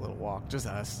take a little walk, just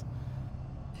us."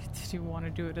 Did you want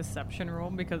to do a deception roll?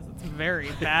 Because it's very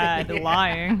bad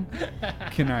lying.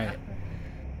 Can I?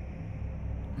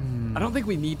 I don't think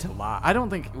we need to lie. I don't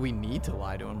think we need to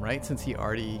lie to him, right? Since he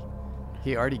already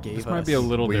gave This us. might be a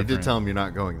little Well, you different. did tell him you're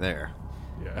not going there.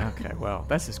 Yeah. Okay, well,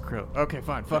 that's his crew. Okay,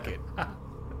 fine, fuck it.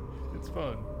 It's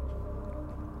fun.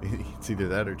 It's either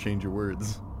that or change your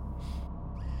words.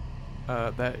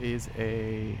 That is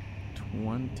a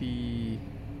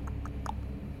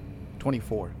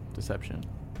 24 deception.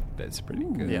 That's pretty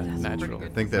good. Yeah, That's natural.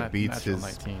 pretty I think that beats natural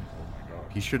his. 19.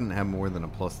 He shouldn't have more than a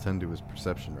 +10 to his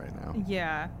perception right now.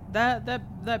 Yeah,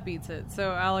 that beats it.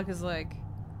 So Alec is like,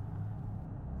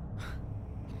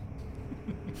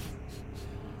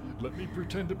 Let me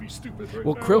pretend to be stupid right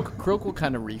Well, now. Krilk will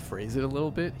kind of rephrase it a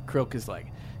little bit. Krilk is like,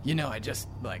 I just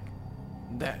like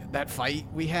that fight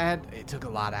we had. It took a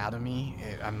lot out of me.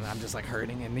 I'm just like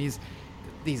hurting. And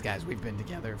these guys, we've been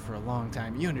together for a long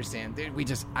time. You understand?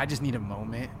 I just need a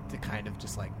moment to kind of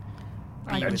just like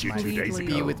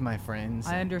be with my friends.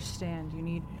 I understand.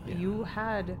 You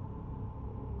had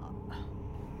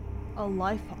a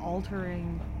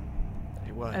life-altering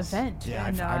It was event, Yeah,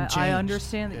 and I'm changed. I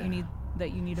understand that Yeah.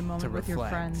 you need a moment with your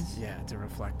friends. Yeah, to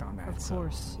reflect on that. Of so,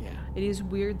 course. Yeah. It is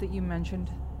weird that you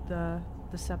mentioned the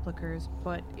sepulchers,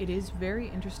 but it is very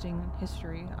interesting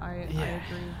history. I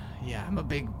agree. Yeah, I'm a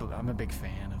big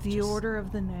fan of The just, Order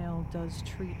of the Nail does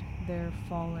treat their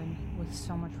fallen with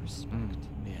so much respect.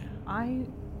 Yeah.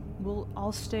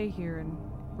 I'll stay here and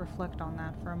reflect on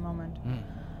that for a moment.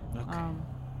 Okay.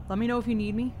 Let me know if you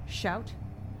need me. Shout.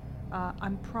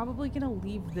 I'm probably gonna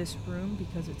leave this room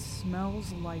because it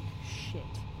smells like shit.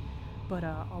 But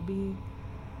I'll be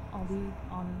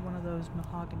on one of those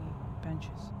mahogany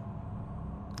benches.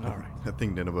 All right. I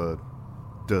think Nineveh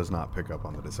does not pick up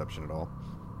on the deception at all,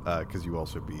 because you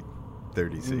also beat their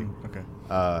DC. Okay.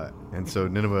 And so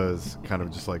Nineveh is kind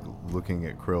of just like looking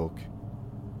at Krilk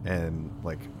and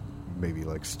like maybe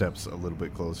like steps a little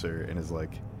bit closer and is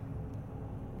like,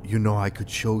 I could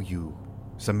show you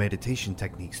some meditation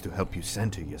techniques to help you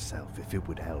center yourself if it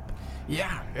would help.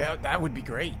 Yeah, that would be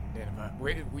great,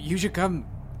 Nineveh. You should come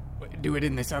do it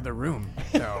in this other room.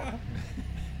 So,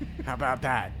 how about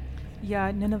that?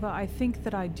 Yeah, Nineveh, I think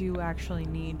that I do actually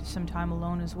need some time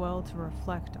alone as well to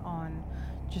reflect on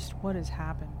just what has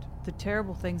happened. The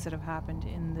terrible things that have happened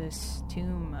in this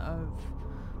tomb of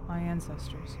my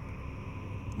ancestors.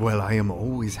 Well, I am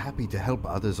always happy to help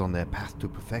others on their path to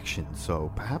perfection,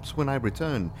 so perhaps when I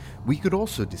return, we could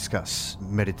also discuss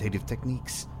meditative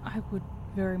techniques. I would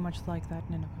very much like that,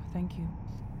 Nineveh. Thank you.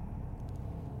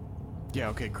 Yeah,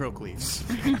 okay, Croak leaves.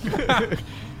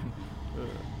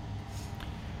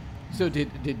 So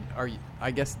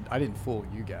I guess I didn't fool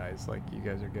you guys. Like, you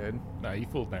guys are good. Nah, you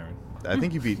fooled Darren. I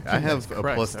think you beat. I have a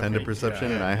correct, +10 to okay, perception,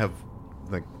 yeah. and I have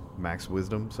like max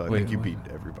wisdom, so I Wait, think you what? beat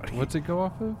everybody. What's it go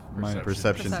off of? My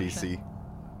Perception Perception. DC?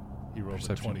 He rolled a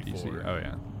perception 24. DC. Oh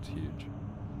yeah, it's huge.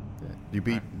 Yeah.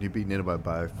 You beat Nineveh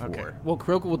by 4. Okay. Well,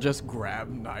 Croak will just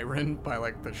grab Nyron by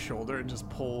like the shoulder and just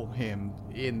pull him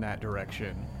in that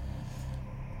direction.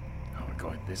 Oh, we're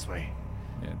going this way.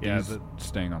 Yeah, Yeah, he's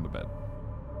staying on the bed.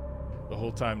 The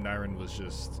whole time Nyron was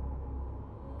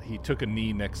he took a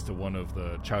knee next to one of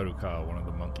the Chauduka, one of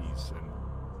the monkeys, and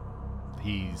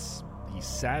he's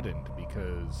saddened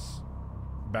because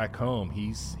back home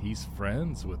he's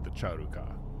friends with the Chauduka.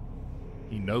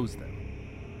 He knows them.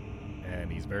 And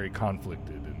he's very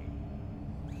conflicted, and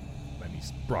then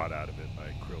he's brought out of it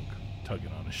by Krilk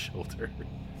tugging on his shoulder.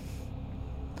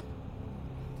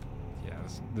 Yeah,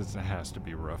 this has to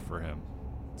be rough for him.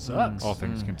 Sucks. All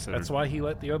things considered. That's why he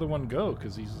let the other one go,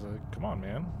 because he's like, come on,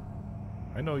 man.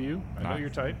 I know you. I know your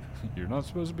type. You're not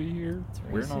supposed to be here.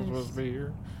 We're not racist. supposed to be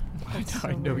here. That's so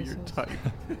I know your racist. type.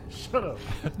 Shut up.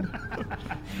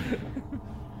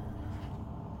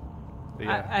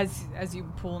 Yeah. As you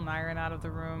pull Nyron out of the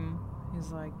room,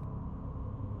 he's like,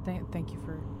 thank you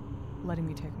for letting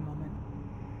me take a moment.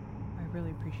 I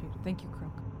really appreciate it. Thank you,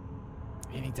 Croak.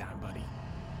 Anytime, buddy.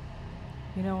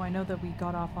 I know that we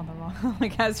got off on the wrong...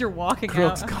 like, as you're walking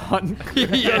Croak's out... gone.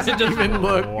 He doesn't even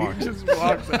look. He just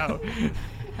walks out.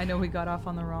 I know we got off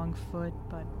on the wrong foot,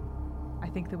 but I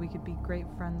think that we could be great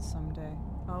friends someday.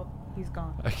 Oh, he's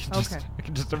gone. I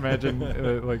can just imagine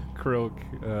like Krilk,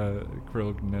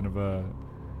 Nineveh,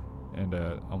 and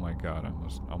oh my god, I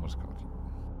almost called you.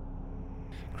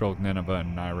 Krilk, Nineveh,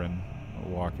 and Nyron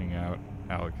walking out.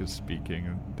 Alec is speaking,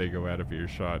 and they go out of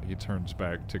earshot. He turns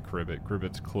back to Cribbit.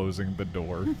 Cribbit's closing the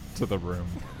door to the room.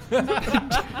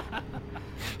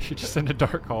 You're just in a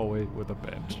dark hallway with a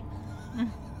bench.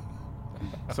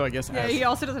 So I guess Yeah, he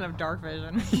also doesn't have dark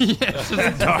vision. yeah, it's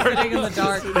just dark. Sitting in the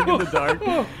dark. Sitting in the dark,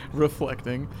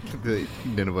 reflecting. The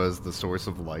Nineveh is the source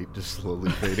of light, just slowly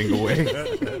fading away.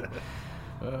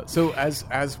 So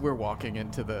as we're walking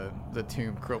into the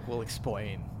tomb, Croak will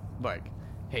explain, like,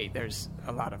 hey, there's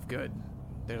a lot of good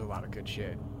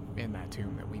shit in that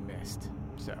tomb that we missed.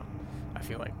 So I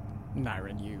feel like,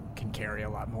 Nyron, you can carry a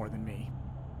lot more than me.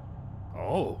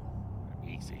 Oh,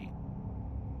 easy.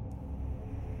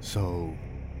 So,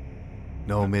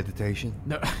 No meditation.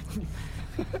 No.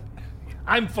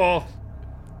 I'm full.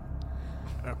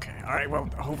 Okay. All right. Well,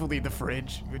 hopefully the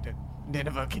fridge.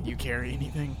 Nineveh, can you carry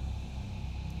anything?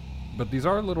 But these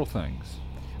are little things.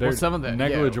 They're some of them,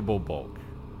 negligible bulk.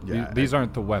 Yeah, These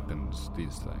aren't the weapons,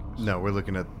 these things. No, we're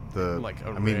looking at the Like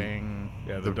a mean, ring.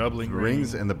 Yeah, the doubling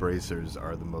rings ring. and the bracers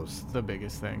are the most The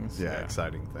biggest things.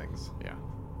 exciting things. Yeah.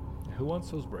 Who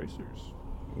wants those bracers?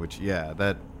 Which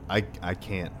that I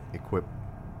can't equip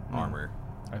armor.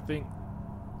 I think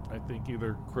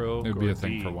either Krill It would be or a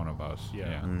thing D. for one of us. Yeah.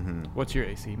 Yeah. Mm-hmm. What's your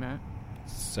AC, Matt?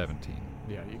 17.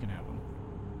 Yeah, you can have them.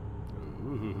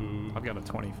 Ooh. I've got a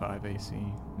 25 AC.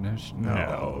 No.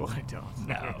 I don't.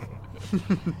 No.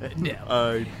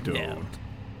 I don't.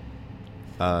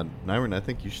 Nyron, I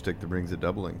think you should take the rings of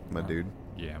doubling, my dude.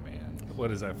 Yeah, man. What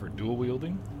is that for? Dual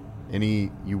wielding?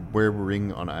 You wear a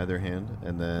ring on either hand,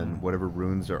 and then whatever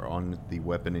runes are on the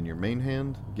weapon in your main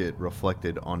hand get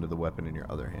reflected onto the weapon in your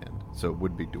other hand. So it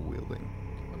would be dual wielding.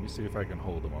 Let me see if I can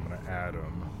hold them. I'm gonna add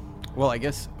them. Well, I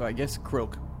guess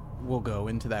Krilk will go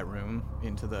into that room,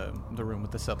 into the room with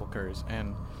the sepulchers,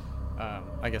 and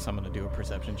I guess I'm gonna do a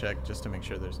perception check just to make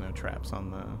sure there's no traps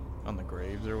on the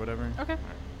graves or whatever. Okay.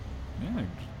 Yeah,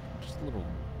 just a little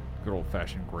good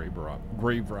old-fashioned grave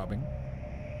robbing.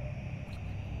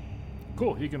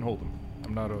 Cool. He can hold them.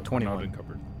 I'm not 21.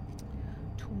 encumbered.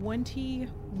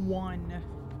 21.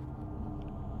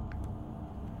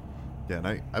 Yeah,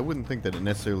 and I wouldn't think that it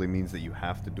necessarily means that you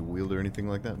have to dual wield or anything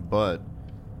like that, but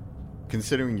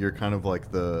considering you're kind of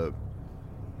like the,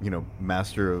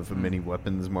 master of many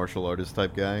weapons martial artist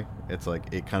type guy, it's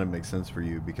like it kind of makes sense for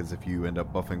you, because if you end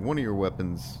up buffing one of your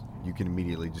weapons, you can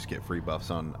immediately just get free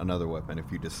buffs on another weapon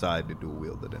if you decide to dual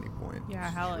wield at any point. Yeah,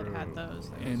 Halid had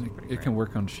those. Those And are pretty it great. can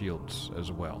work on shields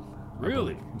as well. I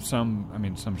Really? believe.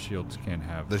 Some shields can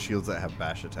have. The shields that have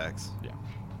bash attacks. Yeah.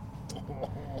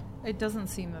 It doesn't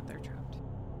seem that they're trapped.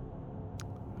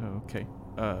 Okay.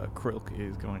 Krilk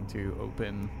is going to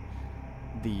open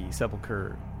the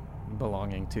sepulcher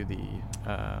belonging to the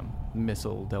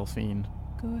missile Delphine.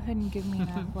 Go ahead and give me an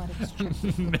athletics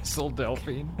check. Missile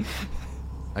Delphine.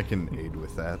 I can aid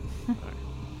with that.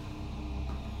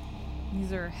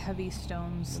 These are heavy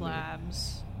stone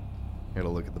slabs. Gotta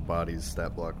look at the body's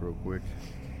stat block real quick.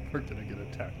 We're gonna get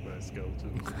attacked by a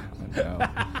skeleton. I know.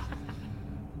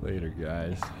 Later,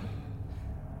 guys.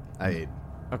 I aid.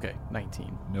 Okay,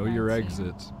 19. Know your 19.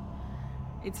 exits.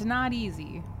 It's not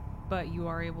easy, but you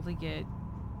are able to get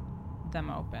them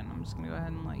open. I'm just gonna go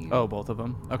ahead and let you. Oh, both of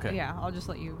them? Okay. Yeah, I'll just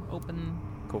let you open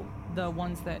Cool. the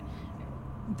ones that.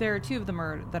 There are two of them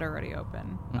that are already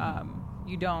open.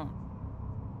 You don't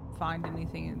find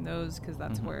anything in those because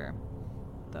that's where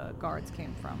the guards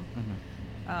came from.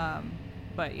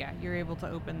 But yeah, you're able to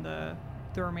open the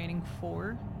remaining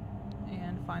 4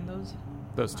 and find those.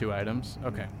 Those 2 items?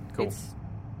 Okay, cool.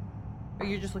 Are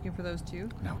you just looking for those 2?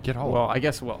 Now get all. Well, I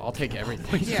guess I'll take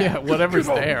everything. Yeah. Yeah, whatever's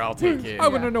Get all. there, I'll take it. I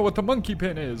want to know what the monkey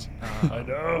pin is. I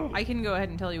know. I can go ahead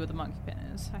and tell you what the monkey pin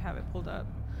is. I have it pulled up.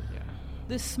 Yeah.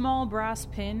 This small brass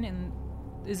pin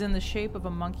is in the shape of a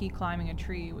monkey climbing a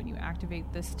tree. When you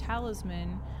activate this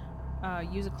talisman,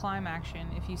 use a climb action.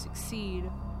 If you succeed,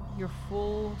 you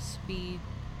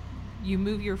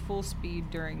move your full speed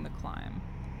during the climb.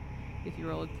 If you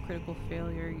roll a critical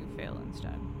failure, you fail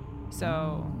instead.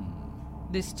 So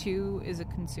this too is a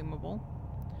consumable,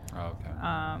 Okay.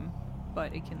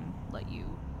 but it can let you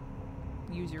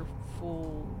use your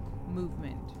full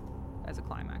movement as a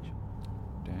climb action.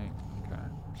 Dang. Okay.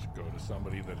 Should go to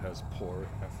somebody that has poor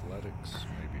athletics,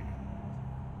 maybe.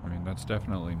 I mean, that's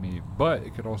definitely me. But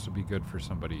it could also be good for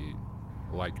somebody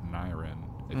like Nyren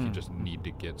if you just need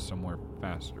to get somewhere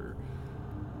faster.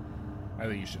 I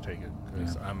think you should take it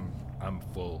because I'm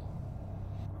full.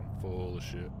 I'm full of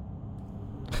shit.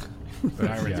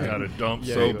 But Iron's got a dump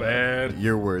so bad.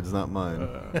 Your words, not mine.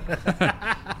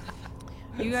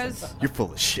 You guys, You're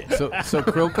full of shit. So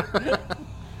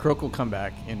Krilk will come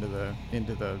back into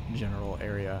the general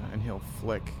area and he'll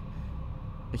flick.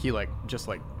 He just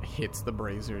hits the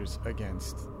braziers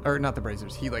against, or not the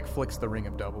braziers. He flicks the ring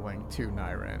of doubling to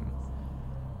Nyren.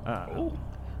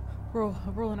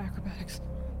 roll an acrobatics.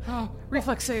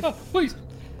 Reflex save. Please.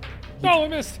 No, I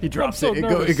missed. He drops I'm so it.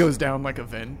 nervous. It goes down like a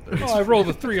vent. Oh, I rolled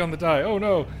a 3 on the die. Oh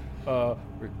no.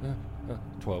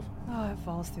 12. Oh, it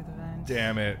falls through the vent.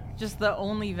 Damn it. Just the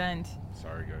only vent.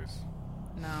 Sorry, guys.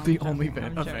 No. The I'm only joking,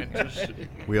 vent. I'm Event. joking.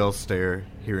 We all stare,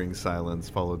 hearing silence,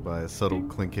 followed by a subtle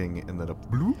clinking and then a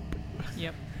bloop.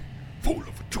 Yep. Full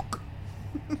of a chook.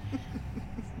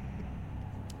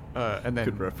 And then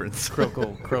Good reference. Krilk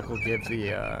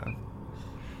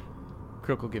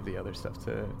will give the other stuff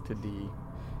to D.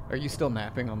 Are you still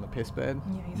napping on the piss bed?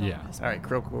 Yeah, he's on the piss All right, bed.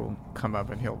 Croak will come up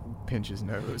and he'll pinch his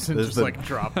nose and There's just the- like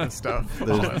drop the stuff.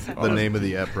 There's the name of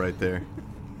the ep right there.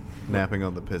 Napping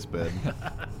on the piss bed.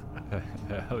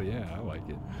 Hell yeah, I like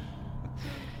it.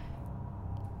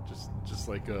 Just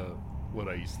like what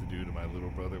I used to do to my little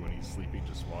brother when he's sleeping.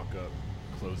 Just walk up,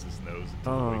 close his nose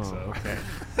until he wakes up. Okay.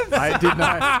 I did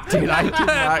not, dude. I did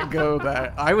not go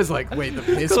that. I was like, wait, the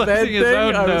piss bed Closing his thing.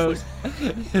 own I nose.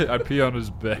 was like, I pee on his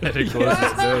bed and close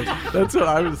his nose. that's what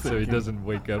I was So thinking. he doesn't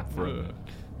wake up from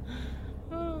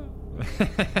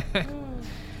it.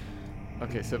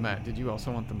 Okay, so Matt, did you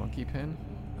also want the monkey pin?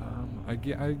 I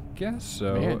guess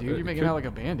so. Man, dude, It you're making could- out like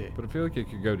a bandit. But I feel like it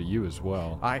could go to you as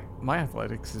well. My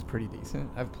athletics is pretty decent.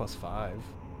 I have +5.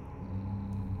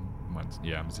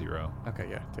 I'm 0. Okay,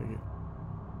 yeah, take it.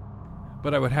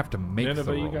 But I would have to make Nineveh,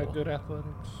 the roll. you got good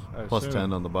athletics. I Plus assume.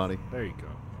 10 on the body. There you go.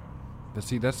 But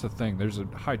see, that's the thing. There's a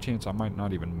high chance I might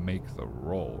not even make the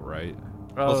roll, right?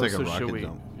 I'll take a so rocket should we?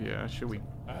 jump. Yeah, should we?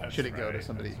 That's Should it go to right,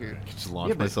 somebody that's who? right. Just launch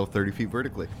Yeah, but- myself 30 feet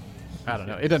vertically. I don't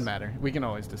know. It doesn't matter. We can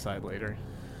always decide later.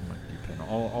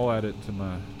 I'll add it to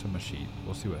my sheet.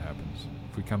 We'll see what happens.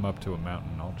 If we come up to a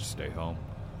mountain, I'll just stay home.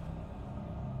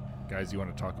 Guys, you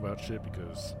want to talk about shit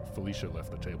because Felicia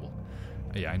left the table.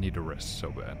 Yeah, I need to rest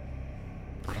so bad.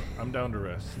 I'm down to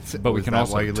rest. But we Is can that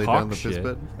also why you laid talk down the piss shit.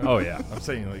 bed? Oh yeah. I'm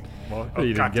saying like, well,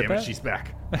 You didn't God get damn it, that? she's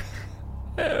back.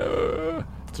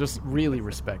 Just really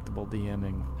respectable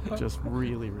DMing. Just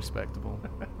really respectable.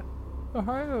 Oh,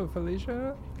 hi,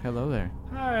 Felicia. Hello there.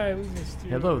 Hi, we missed you.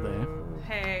 Hello there.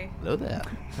 Hey. Hello there.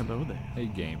 Hello there. Hey,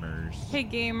 gamers. Hey,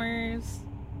 gamers.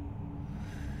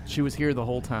 She was here the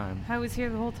whole time. I was here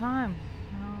the whole time.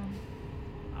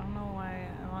 I don't know why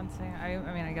I want to say. I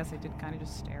mean, I guess I did kind of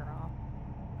just stare off.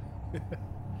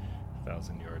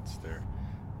 1,000-yard stare.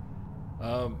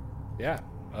 Yeah.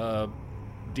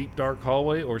 Deep dark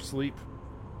hallway or sleep?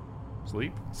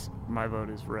 Sleep? My vote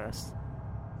is rest.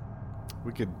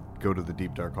 We could go to the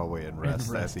deep dark hallway and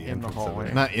rest, rest at the in the entrance of hallway.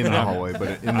 it. Not in the hallway,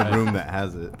 but in the room that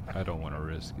has it. I don't want to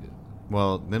risk it.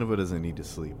 Well, Nineveh doesn't need to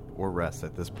sleep or rest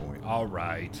at this point. All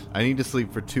right. I need to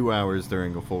sleep for 2 hours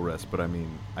during a full rest, but I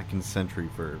mean, I can sentry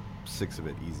for 6 of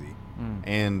it easy.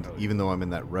 And even though I'm in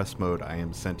that rest mode, I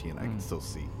am sentient. I can still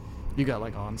see. You got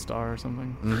like OnStar or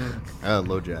something?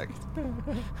 Low jack.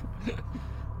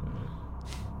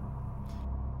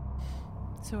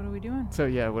 So what are we doing? So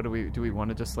yeah, what do we want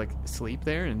to just like sleep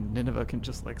there and Nineveh can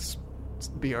just like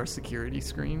be our security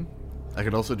screen? I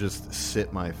could also just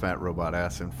sit my fat robot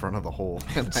ass in front of the hole,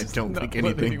 and I Just don't not think let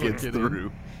anything anyone gets get in.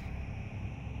 through.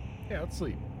 Yeah, let's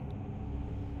sleep.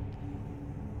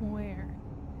 Where?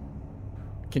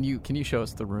 Can you show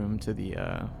us the room to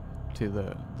the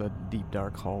deep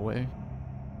dark hallway?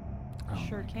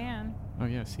 Sure can. Oh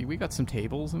yeah, see we got some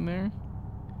tables in there.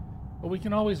 Well, we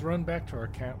can always run back to our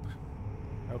camp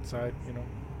outside, you know.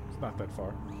 It's not that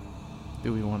far.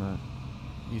 Do we want to?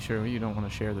 You sure you don't want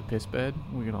to share the piss bed?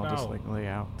 We can all just No. like lay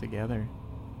out together.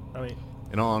 I mean,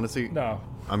 In all honesty, no.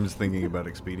 I'm just thinking about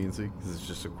expediency, because it's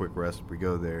just a quick rest. We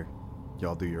go there,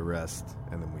 y'all do your rest,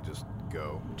 and then we just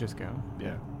go. Just go.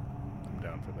 Yeah. I'm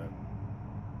down for that.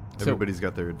 So- Everybody's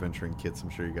got their adventuring kits. I'm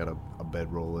sure you got a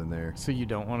bedroll in there. So you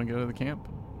don't want to go to the camp?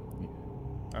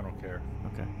 I don't care.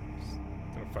 Okay.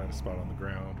 I'm gonna find a spot on the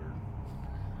ground or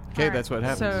Okay, Alright, that's what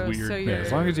happens. So, Weird. so Yeah, you're, Yeah,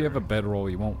 as long as you have a bedroll,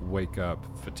 you won't wake up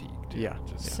fatigued. Yeah.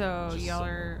 so just y'all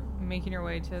are making your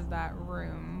way to that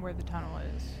room where the tunnel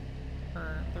is,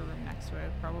 or the room next to it,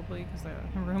 probably, because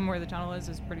the room where the tunnel is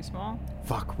pretty small.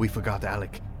 Fuck, we forgot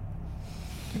Alec.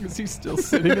 Is he still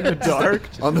sitting in the dark?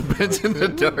 On the bench in the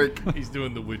dark. he's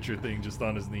doing the Witcher thing, just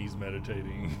on his knees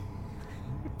meditating.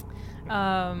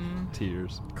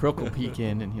 Tears. Crook will peek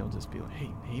in and he'll just be like,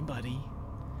 "Hey, buddy,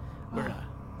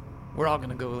 we're all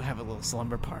gonna go have a little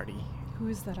slumber party. Who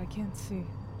is that? I can't see.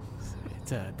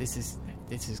 It's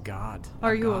this is God.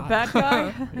 Are you a God." bad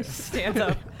guy? Just stands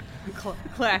up,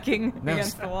 clacking No,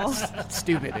 against the wall.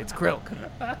 Stupid. It's Croak.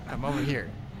 I'm over here,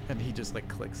 and he just like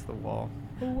clicks the wall.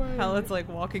 Halid's like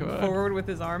walking God. forward with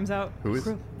his arms out. Who is?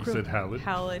 You said Halid?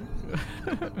 Halid.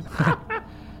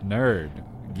 Nerd.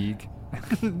 Geek.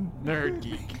 Nerd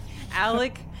geek.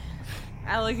 Alec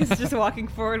is just walking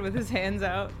forward with his hands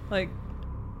out, like,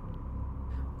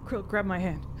 Krill, grab my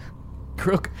hand.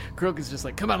 Croak is just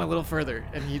like, come on a little further,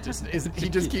 and he just isn't. He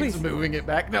just keeps Please. moving it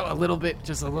back. No, a little bit,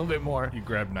 just a little bit more. You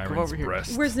grab over Nyron's here.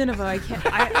 breast. Where's Nineveh?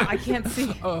 I can't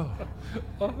see. Oh.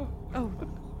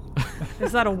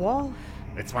 Is that a wall?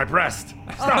 It's my breast.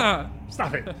 Stop.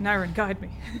 Stop it. Nyron, guide me.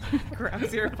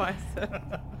 Grabs your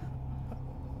bicep.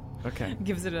 Okay.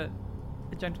 Gives it a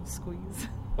gentle squeeze.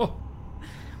 Oh.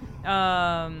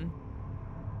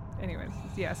 anyways,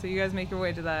 yeah. So you guys make your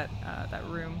way to that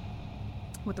room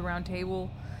with the round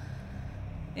table,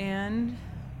 and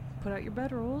put out your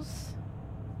bedrolls,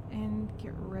 and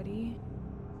get ready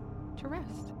to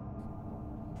rest.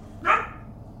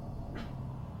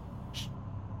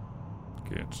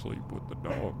 Can't sleep with the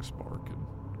dogs barking.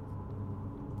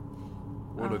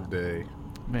 What a day.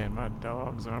 Man, my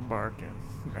dogs are barking.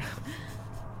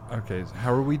 Okay, so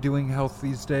how are we doing health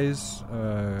these days?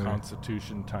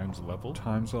 Constitution times level.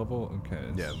 Times level?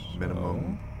 Okay. Yeah, so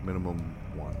minimum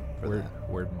 1 for that.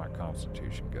 Where'd my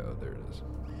constitution go? There it is.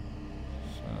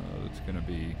 So it's going to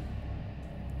be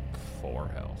 4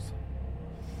 health.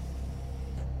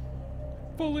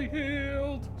 Fully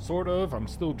healed. Sort of. I'm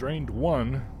still drained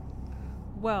 1.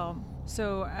 Well,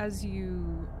 so as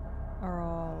you are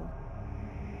all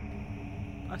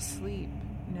asleep,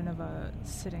 Nineveh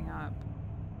sitting up,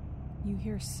 you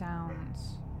hear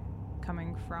sounds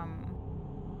coming from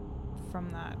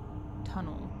that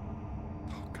tunnel.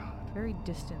 Oh, God. Very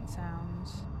distant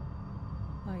sounds.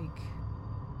 Like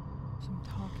some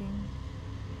talking.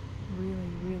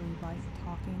 Really, really light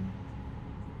talking.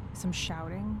 Some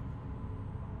shouting,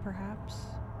 perhaps.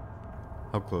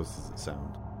 How close does it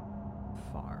sound?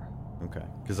 Far. Okay.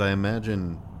 Because I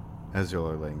imagine, as y'all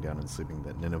are laying down and sleeping,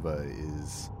 that Nineveh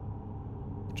is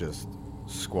just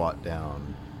squat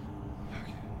down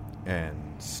and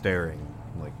staring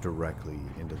like directly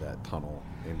into that tunnel,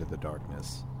 into the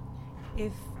darkness.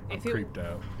 If Creeped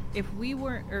out. If we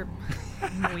weren't,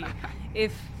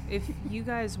 if you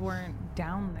guys weren't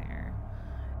down there,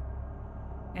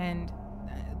 and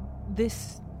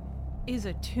this is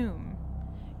a tomb,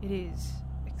 it is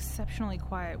exceptionally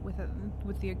quiet with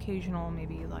the occasional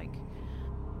maybe like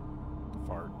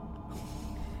Fart.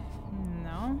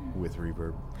 no With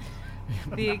reverb.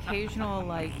 the occasional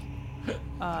like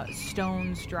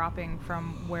stones dropping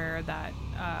from where that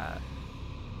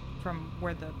from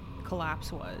where the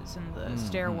collapse was and the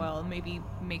stairwell maybe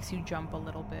makes you jump a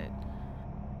little bit,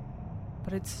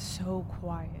 but it's so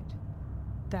quiet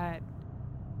that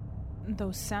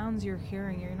those sounds you're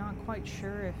hearing, you're not quite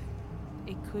sure if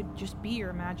it could just be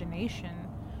your imagination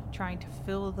trying to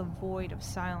fill the void of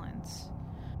silence.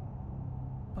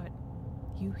 But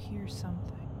you hear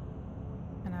something,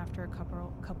 and after a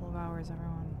couple of hours,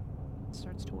 everyone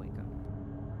starts to wake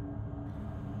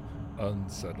up.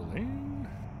 Unsettling.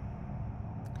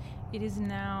 It is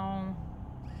now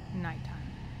nighttime.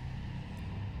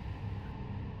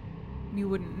 You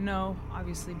wouldn't know,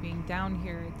 obviously being down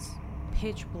here, it's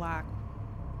pitch black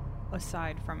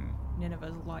aside from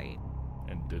Nineveh's light.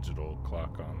 And digital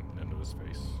clock on Nineveh's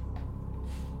face.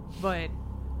 But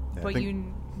Yeah, but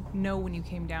you know when you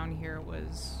came down here it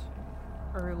was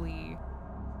early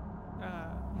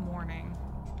morning.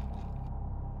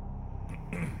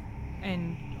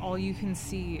 And all you can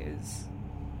see is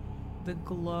the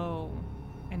glow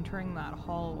entering that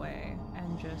hallway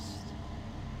and just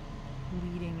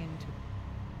leading into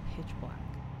pitch black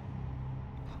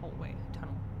hallway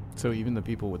tunnel. So even the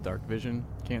people with dark vision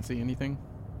can't see anything?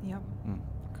 Yep.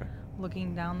 Okay.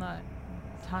 Looking down that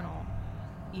tunnel,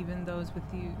 even those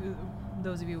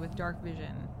of you with dark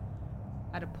vision,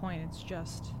 at a point it's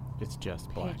just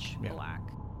black. pitch Yeah. black.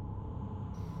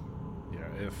 Yeah,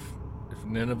 if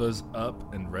Nineveh's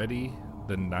up and ready,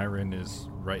 then Nyrin is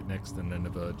right next to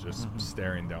Nineveh, just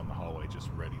staring down the hallway, just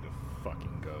ready to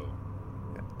fucking go.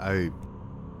 I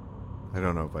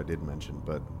don't know if I did mention,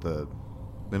 but the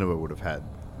Nineveh would have had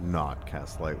not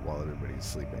cast light while everybody's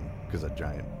sleeping, because a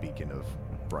giant beacon of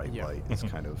bright light is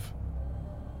kind of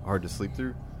hard to sleep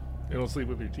through. You don't sleep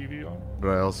with your TV on?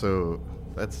 But I also,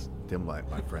 that's dim light,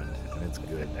 my friend, and it's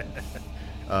good.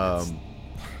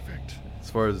 Perfect. As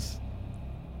far as,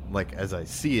 like, as I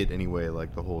see it anyway,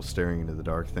 like, the whole staring into the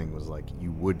dark thing was like,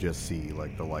 you would just see,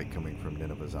 like, the light coming from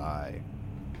Nineveh's eye.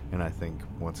 And I think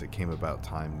once it came about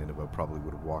time, Nineveh probably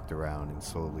would have walked around and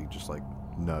slowly just, like,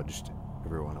 nudged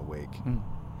everyone awake.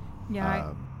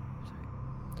 Yeah.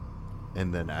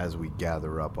 And then as we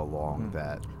gather up along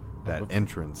that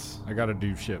entrance... I gotta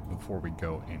do shit before we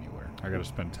go anywhere. I gotta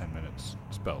spend 10 minutes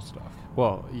spell stuff.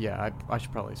 Well, yeah, I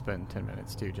should probably spend 10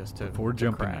 minutes too just to Before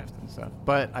jumping craft in. and stuff.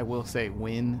 But I will say,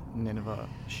 when Nineveh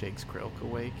shakes Krilk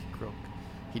awake,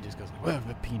 he just goes like, "Well,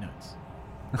 the peanuts."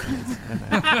 But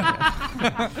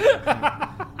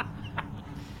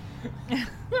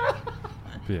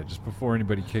yeah, just before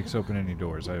anybody kicks open any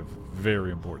doors, I have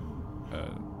very important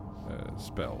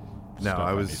spell. No, stuff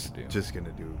I need was to do. just going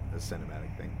to do a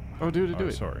cinematic thing. Oh, do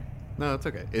it. Sorry. No, it's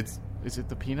okay. It's Is it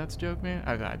the Peanuts joke, man?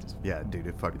 I just Yeah, dude,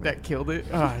 it fucking that killed it.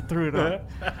 Oh, I threw it up.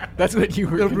 That's what you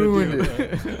were gonna ruined do.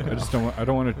 it. I just don't. I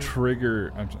don't want to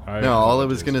trigger. No, all I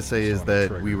was gonna say is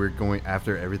that we were going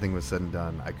after everything was said and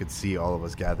done. I could see all of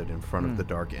us gathered in front of the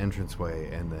dark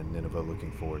entranceway, and then Nineveh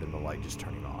looking forward, and the light just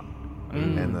turning on,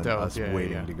 and then us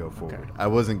waiting to go forward. Okay. I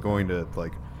wasn't going to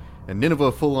like. And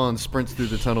Nineveh full on sprints through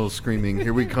the tunnels screaming,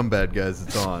 "Here we come, bad guys,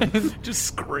 it's on." Just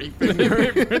scraping.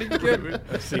 Pretty good.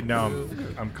 See, now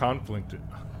I'm conflicted.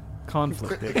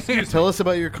 Tell us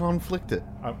about your conflicted.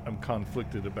 I'm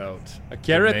conflicted about the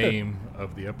carrot. name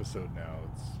of the episode now.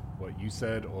 It's what you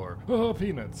said or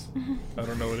Peanuts. I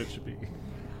don't know what it should be.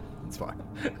 It's fine.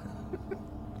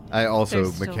 I also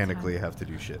There's still mechanically time. have to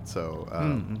do shit, so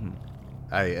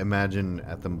I imagine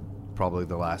at probably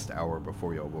the last hour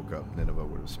before y'all woke up, Nineveh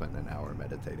would have spent an hour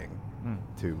meditating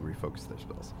to refocus their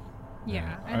spells.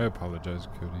 Yeah. I apologize,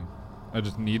 Cody. I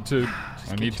just need to.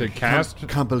 I need to cast.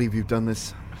 Can't believe you've done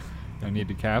this. I need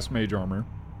to cast Mage Armor,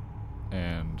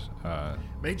 and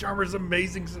Mage Armor's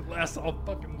amazing because it lasts all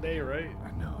fucking day, right?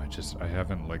 I know. I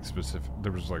haven't like specific.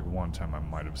 There was like one time I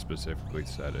might have specifically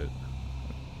said it.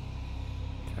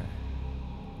 Okay.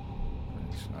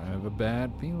 I have a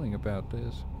bad feeling about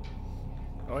this.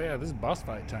 Oh yeah, this is boss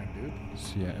fight time, dude.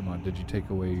 So yeah, Emma, did you take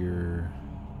away your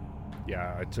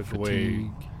Yeah, I took fatigue?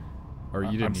 away. Or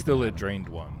you didn't? I'm even still have at it? drained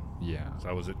 1. Yeah. So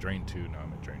I was at drained 2. Now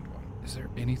I'm at drained 1. Is there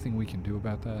anything we can do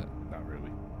about that? Not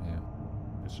really. Yeah.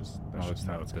 It's just that's No, just it's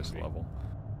how not it's at this gonna be. level.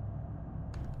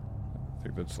 I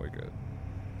think that's like a.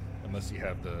 Unless you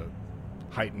have the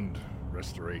heightened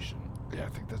restoration. Yeah, I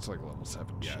think that's like level 7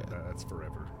 Yeah, shit. that's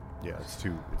forever. Yeah, it's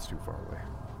too far away.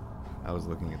 I was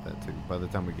looking at that too. By the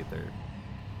time we get there,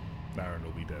 Naren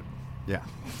will be dead. yeah,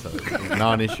 so it's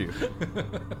non-issue.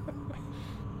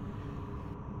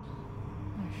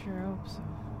 I sure hope so.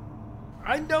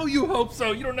 I know you hope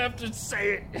so. You don't have to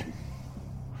say it.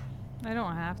 I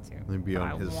don't have to. He'll be but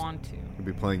on I his. want to. He'll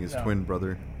be playing his twin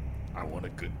brother. I want a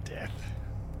good death.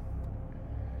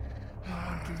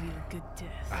 I'll give you a good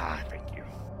death. Ah, thank you.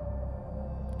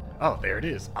 Oh, there it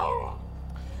is. Oh.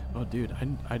 Oh, dude,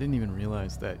 I didn't even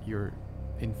realize that your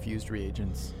infused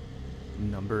reagents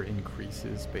number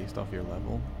increases based off your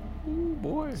level. Ooh,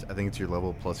 boy. I think it's your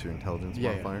level plus your intelligence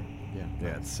modifier. Yeah.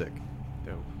 Yeah, it's sick.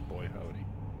 Dope. Boy, howdy.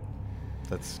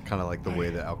 That's kind of like the way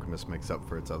that Alchemist makes up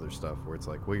for its other stuff, where it's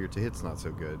like, well, your hit's not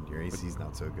so good, your AC's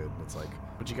not so good, and it's like,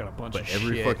 But you got a bunch but of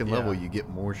every shit, fucking level yeah. you get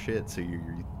more shit, so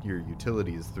your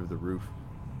utility is through the roof.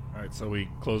 All right, so we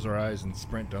close our eyes and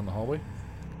sprint down the hallway.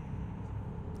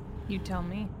 You tell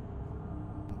me.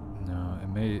 No, it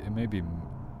may be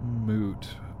moot,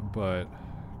 but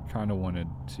kind of wanted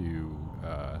to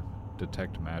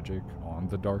detect magic on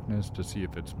the darkness to see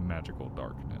if it's magical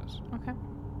darkness. Okay.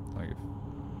 Like, if,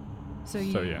 So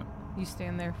you So, yeah. you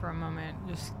stand there for a moment,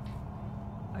 just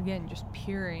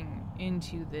peering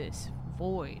into this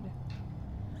void,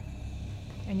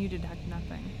 and you detect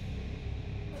nothing.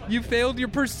 you failed your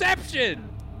perception.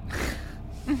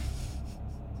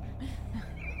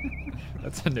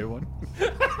 That's a new one.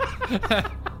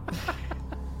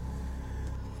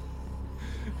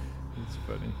 That's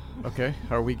funny. Okay,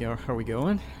 are we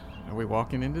going? Are we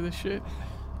walking into this shit?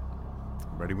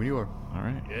 Ready when you are. All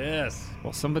right. Yes.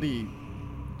 Well, somebody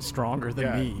stronger than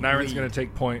Yeah, me. Naren's lead. going to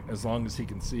take point as long as he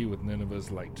can see with Nineveh's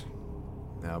light.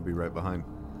 Now I'll be right behind.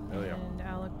 Hell yeah. And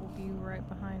Alec will be right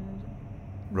behind.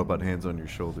 Robot hands on your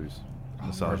shoulders,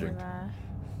 massaging. Over that.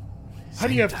 How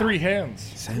do you have 3 hands?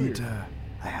 Santa,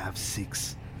 I have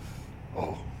 6.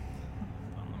 Oh.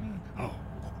 Oh,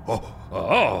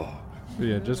 Oh. So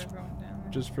yeah, Move just everyone down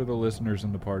there. just for the listeners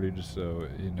in the party, just so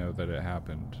you know that it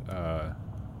happened. I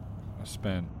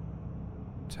spent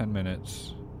 10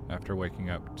 minutes after waking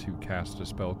up to cast a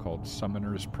spell called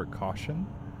Summoner's Precaution,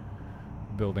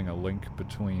 building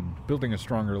a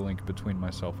stronger link between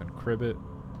myself and Cribbit.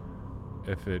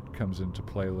 If it comes into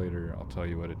play later, I'll tell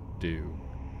you what it do.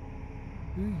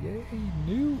 Ooh, yay!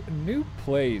 New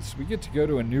place. We get to go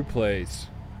to a new place.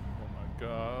 Oh my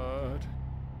god.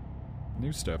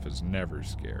 New stuff is never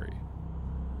scary.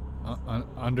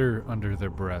 Under their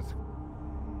breath,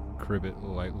 Cribbit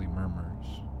lightly murmurs,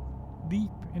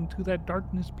 "Deep into that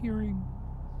darkness peering,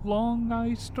 long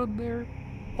I stood there,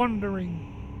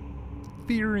 wondering,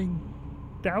 fearing,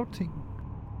 doubting."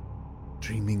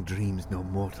 dreaming dreams no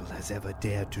mortal has ever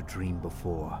dared to dream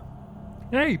before.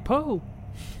 Hey, Poe!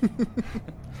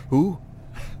 Who?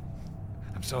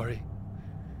 I'm sorry.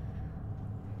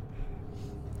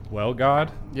 Well,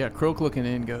 God? Yeah, Croak looking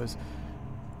in goes,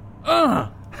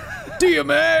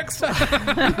 DMX!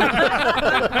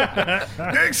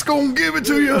 X gonna give it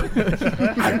to you.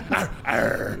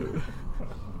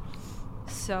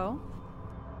 So,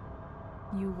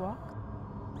 You walk.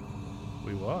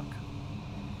 We walk.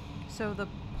 So the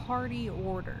party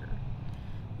order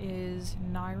is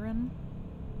Nyron,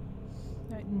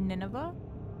 Nineveh,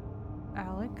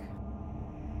 Alec,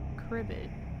 Cribbit,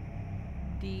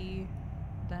 D,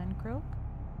 then Croak.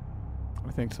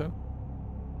 I think so.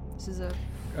 This is a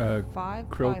 5,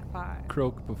 Croak, 5, 5.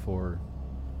 Croak before.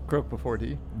 Croak before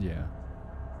D. Yeah.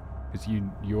 Because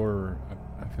you're.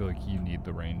 I feel like you need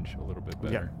the range a little bit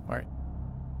better. All right.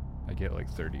 I get like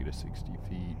 30 to 60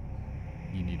 feet.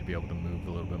 You need to be able to move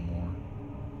a little bit more.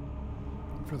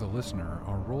 For the listener,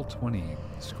 our Roll20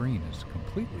 screen is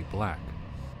completely black.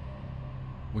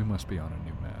 We must be on a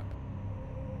new map.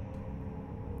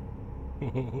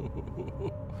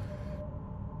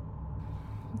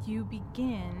 You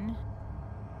begin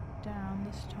down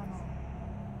this tunnel.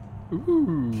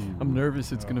 Ooh. I'm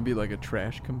nervous it's going to be like a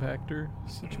trash compactor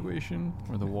situation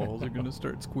where the walls are going to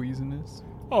start squeezing us.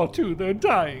 Oh, too, they're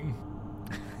dying.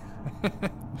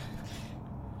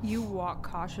 You walk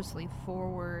cautiously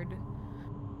forward,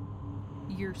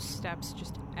 your steps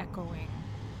just echoing.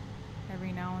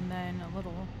 Every now and then, a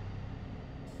little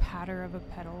patter of a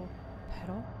pedal.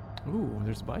 Ooh,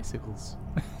 there's bicycles.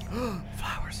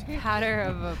 Flowers. Patter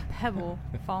of a pebble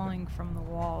falling from the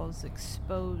walls,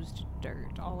 exposed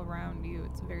dirt all around you.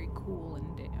 It's very cool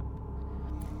and damp.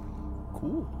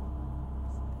 Cool.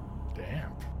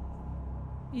 Damp.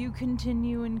 You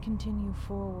continue and continue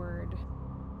forward.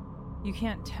 You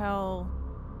can't tell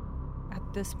at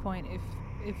this point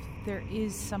if there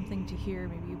is something to hear.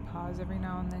 Maybe you pause every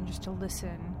now and then just to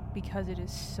listen because it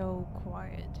is so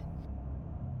quiet.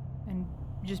 And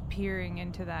just peering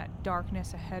into that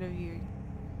darkness ahead of you.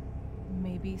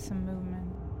 Maybe some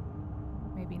movement,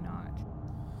 maybe not.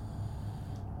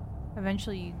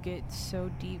 Eventually you get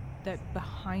so deep that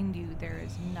behind you there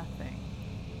is nothing.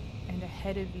 And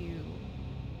ahead of you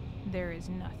there is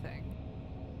nothing.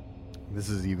 This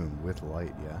is even with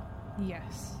light, yeah?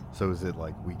 Yes. So is it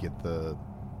like we get the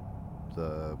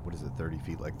what is it, 30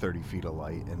 feet? Like 30 feet of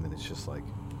light and then it's just like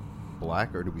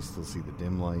black, or do we still see the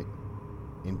dim light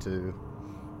into...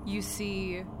 You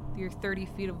see your 30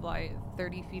 feet of light,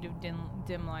 30 feet of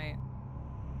dim light.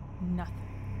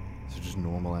 Nothing. So just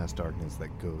normal-ass darkness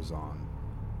that goes on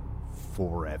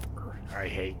forever. I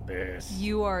hate this.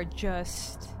 You are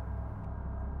just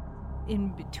in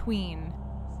between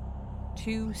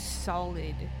two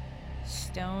solid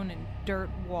stone and dirt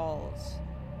walls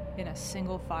in a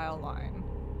single file line,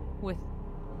 with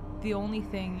the only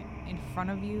thing in front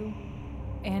of you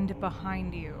and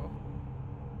behind you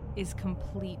is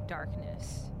complete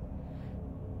darkness.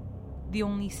 The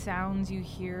only sounds you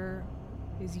hear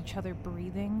is each other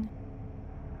breathing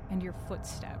and your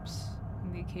footsteps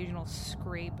and the occasional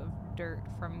scrape of dirt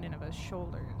from Nineveh's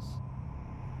shoulders.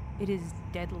 It is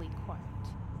deadly quiet.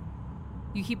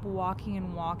 You keep walking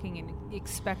and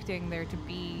expecting there to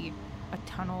be a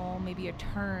tunnel, maybe a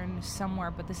turn somewhere,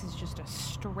 but this is just a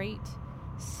straight,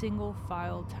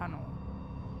 single-file tunnel.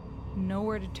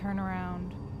 Nowhere to turn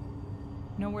around,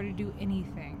 nowhere to do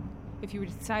anything. If you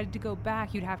decided to go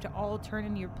back, you'd have to all turn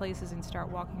in your places and start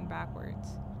walking backwards.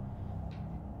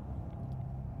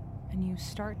 And you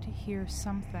start to hear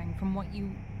something from what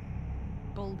you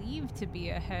believe to be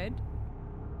ahead.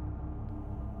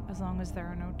 As long as there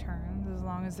are no turns, as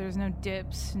long as there's no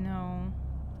dips, no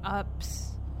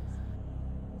ups.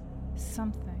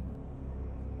 Something.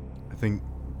 I think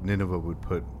Nineveh would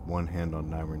put one hand on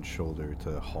Nyron's shoulder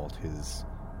to halt his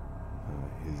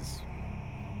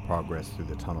progress through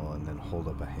the tunnel, and then hold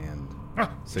up a hand,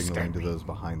 signaling to those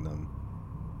behind them.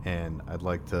 And I'd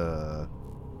like to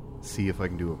see if I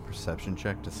can do a perception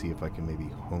check to see if I can maybe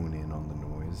hone in on the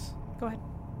noise. Go ahead.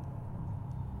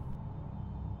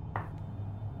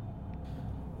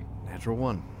 Natural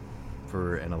 1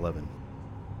 for an 11.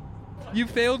 You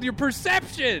failed your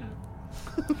perception!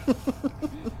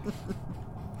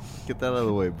 Get that out of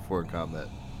the way before combat.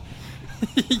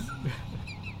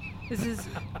 This is...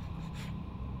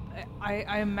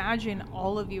 I imagine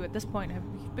all of you at this point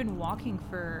have been walking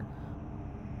for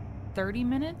 30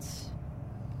 minutes?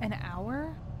 An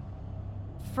hour?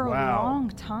 For Wow. a long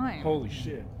time. Holy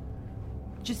shit.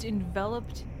 Just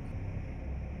enveloped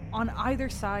on either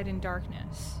side in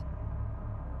darkness.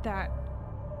 That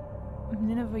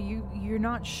Nineveh, you're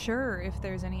not sure if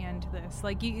there's any end to this.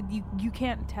 Like you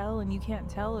can't tell, and you can't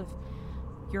tell if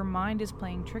your mind is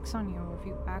playing tricks on you or if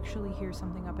you actually hear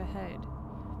something up ahead.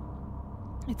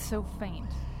 It's so faint,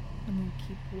 and you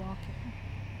keep walking.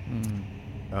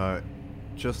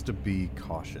 Just to be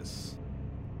cautious,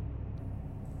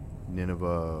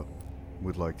 Nineveh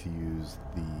would like to use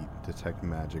the Detect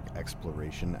Magic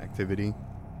Exploration activity,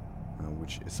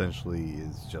 which essentially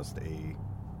is just a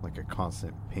like a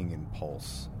constant ping and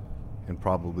pulse, and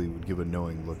probably would give a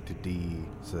knowing look to D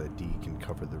so that D can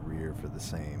cover the rear for the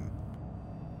same.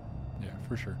 Yeah,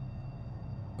 for sure.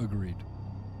 Agreed.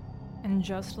 And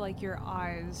just like your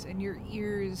eyes and your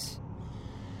ears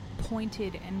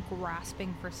pointed and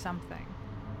grasping for something,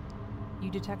 you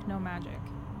detect no magic.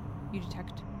 You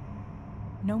detect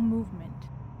no movement,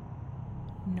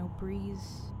 no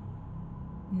breeze,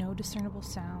 no discernible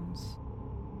sounds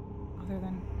other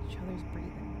than each other's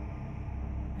breathing.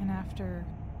 And after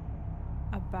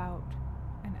about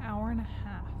an hour and a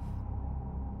half,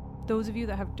 those of you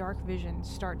that have dark vision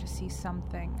start to see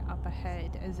something up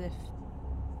ahead, as if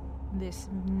this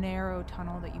narrow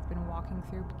tunnel that you've been walking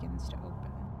through begins to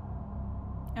open.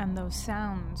 And those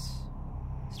sounds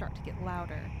start to get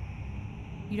louder.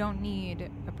 You don't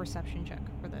need a perception check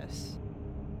for this,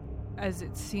 as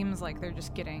it seems like they're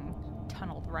just getting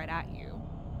tunneled right at you.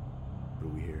 What do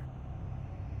we hear?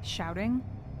 Shouting,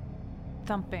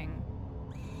 thumping.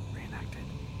 Reenacted.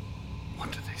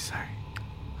 What do they say?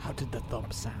 How did the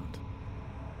thump sound?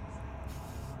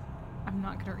 I'm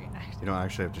not gonna reenact. You don't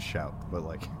actually have to shout, but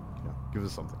like, give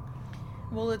us something.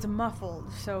 Well, it's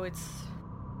muffled, so it's...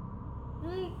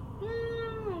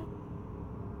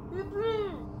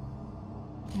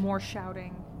 more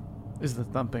shouting. Is the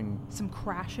thumping Some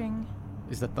crashing.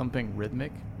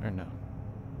 rhythmic or no?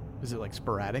 Is it like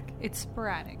sporadic? It's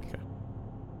sporadic. Okay.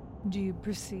 Do you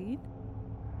proceed?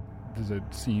 Does it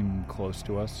seem close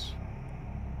to us?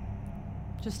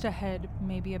 Just ahead,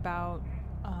 maybe about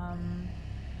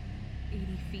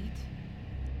 80 feet.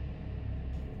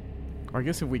 Or I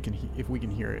guess if we can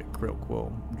hear it, Krilk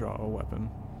will draw a weapon.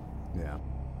 Yeah.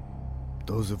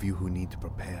 Those of you who need to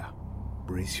prepare,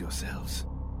 brace yourselves.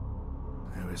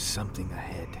 There is something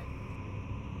ahead.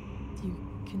 You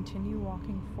continue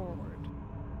walking forward.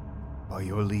 By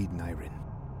your lead, Nyrin,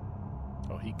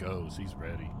 Oh, he goes. He's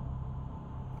ready.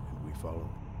 and we follow.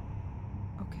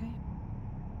 Okay.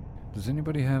 Does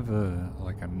anybody have a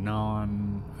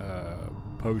non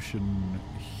potion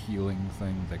healing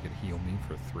thing that could heal me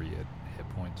for 3 hit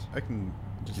points? I can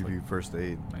Just give like- you first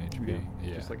aid. My HP.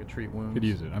 Yeah. Just like a treat wound. Could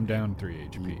use it. I'm down 3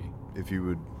 HP. If you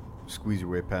would squeeze your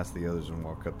way past the others and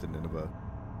walk up to Nineveh,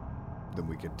 then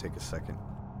we could take a second.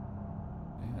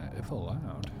 Yeah, if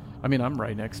allowed. I mean, I'm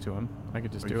right next to him. I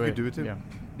could just Oh, do you it. could do it too? Yeah.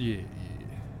 Yeah.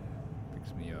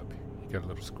 Picks me up. He got a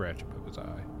little scratch up his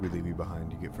eye. We leave you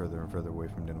behind. You get further and further away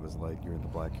from Nineveh's light. You're in the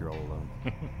black. You're all alone.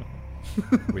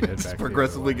 We head It back.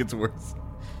 progressively gets worse.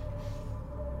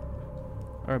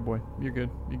 All right, boy. You're good.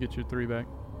 You get your 3 back.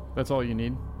 That's all you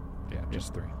need. Yeah,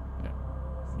 just 3. Yeah.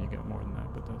 You got more than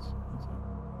that, but that's it.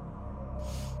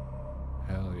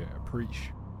 Hell yeah,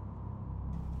 preach.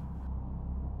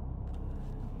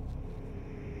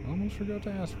 Almost forgot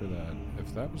to ask for that.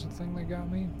 If that was the thing that got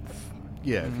me,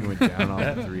 Yeah, if you went down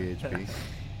off 3 HP.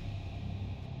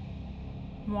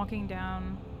 Walking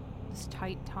down this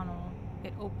tight tunnel,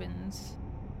 it opens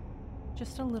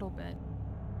just a little bit.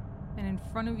 And in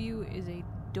front of you is a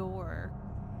door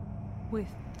with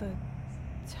the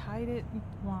tightest...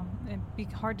 Well, it'd be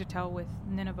hard to tell with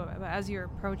Nineveh, but as you're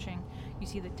approaching, you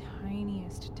see the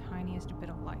tiniest bit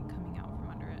of light coming out from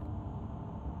under it.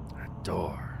 A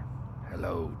door.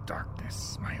 Hello,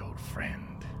 darkness, my old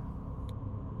friend.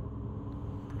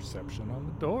 Perception on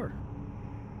the door.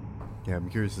 Yeah, I'm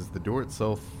curious, is the door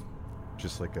itself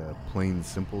just like a plain,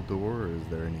 simple door, or is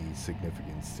there any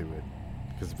significance to it?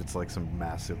 Because if it's like some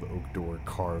massive oak door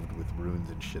carved with runes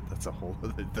and shit, that's a whole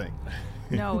other thing.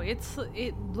 No, it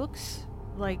looks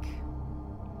like...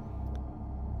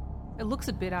 It looks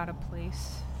a bit out of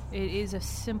place. It is a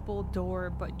simple door,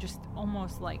 but just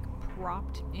almost like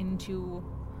propped into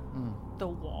the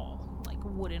wall, like a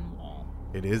wooden wall.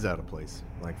 It is out of place.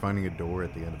 Like finding a door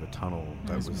at the end of a tunnel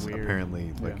that That's was weird.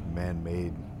 apparently like Yeah.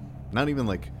 man-made. Not even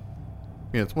like,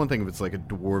 it's one thing if it's like a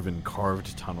dwarven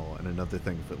carved tunnel, and another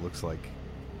thing if it looks like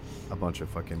a bunch of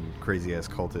fucking crazy ass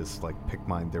cultists like pick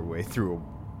mined their way through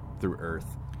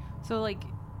earth. So like,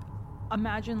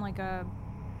 imagine like a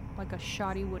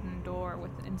shoddy wooden door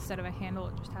with, instead of a handle,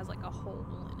 it just has like a hole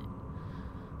in it.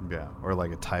 Yeah, or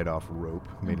like a tied off rope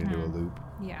made into a Mhm. loop.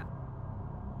 Yeah.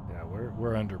 Yeah,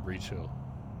 we're under Breach Hill.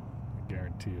 I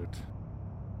guarantee it.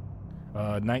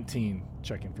 19,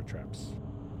 checking for traps.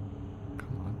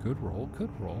 come on, good roll,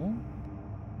 good roll.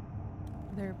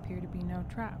 There appear to be no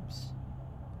traps.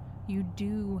 You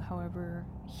do, however,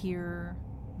 hear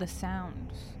the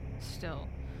sounds still.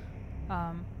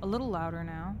 A little louder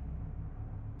now.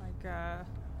 Like, A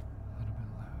little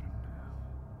bit louder now.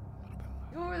 A little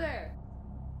bit louder. Go over there!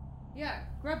 Yeah,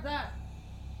 grab that!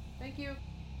 Thank you.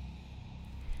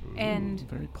 And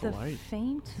very the polite.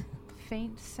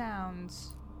 faint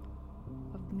sounds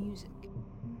of music.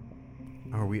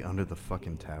 Are we under the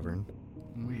fucking tavern?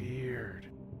 Weird.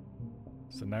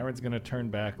 So Nyron's gonna turn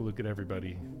back, look at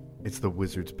everybody. It's the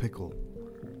wizard's pickle.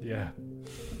 Yeah.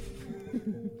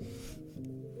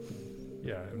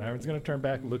 Yeah, Nyron's gonna turn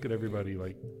back, look at everybody,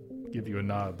 like, give you a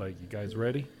nod, like, you guys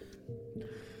ready?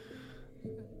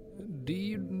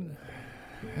 Deed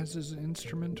has his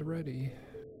instrument ready.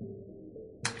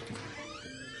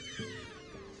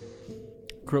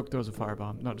 Crook throws a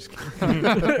firebomb. No, just kidding.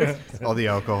 All the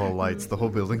alcohol lights, the whole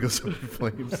building goes up in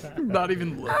flames. Not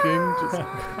even looking. Just...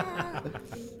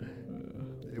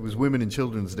 It was Women and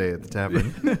Children's Day at the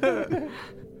tavern.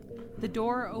 The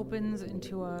door opens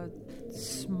into a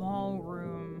small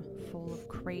room full of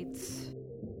crates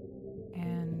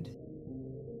and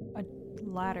a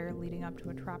ladder leading up to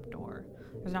a trapdoor.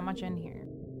 There's not much in here.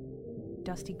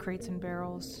 Dusty crates and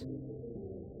barrels.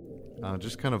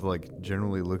 Just kind of like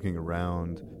generally looking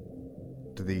around.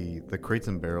 Do the crates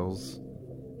and barrels,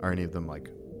 are any of them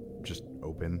like just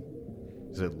open?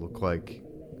 Does it look like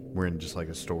we're in just like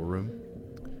a storeroom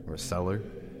or a cellar?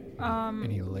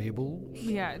 Any labels?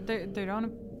 Yeah, there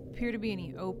don't appear to be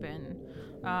any open.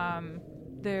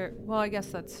 Well, I guess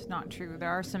that's not true.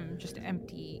 There are some just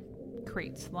empty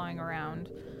crates lying around.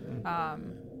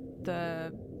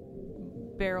 The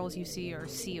barrels you see are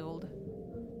sealed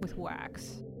with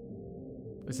wax.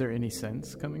 Is there any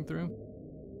scents coming through?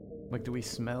 Like, do we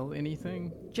smell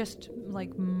anything? Just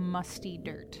like musty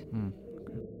dirt.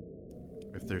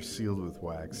 If they're sealed with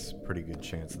wax, pretty good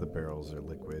chance the barrels are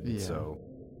liquid. Yeah. So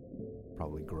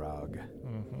probably grog.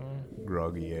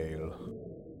 Groggy ale.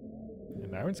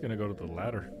 And Nyron's gonna go to the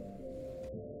ladder.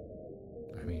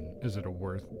 I mean, is it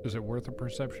worth a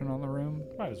perception on the room?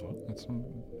 Might as well. That's some...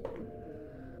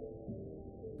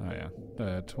 Oh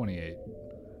yeah, 28.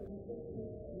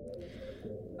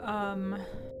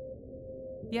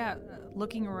 Yeah,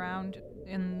 looking around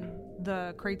in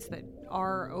the crates that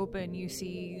are open, you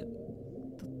see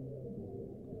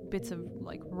bits of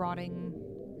like rotting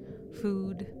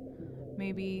food,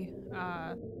 maybe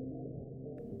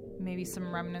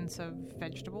some remnants of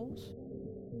vegetables.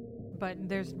 But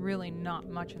there's really not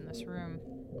much in this room.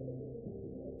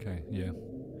 Okay, yeah.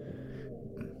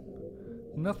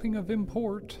 Nothing of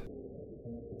import.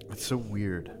 It's so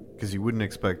weird because you wouldn't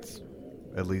expect,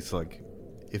 at least like,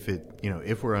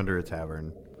 if we're under a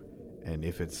tavern, and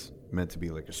if it's meant to be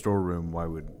like a storeroom, why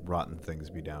would rotten things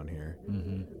be down here?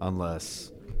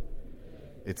 Unless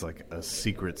it's like a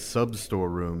secret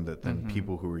sub-storeroom that then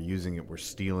people who were using it were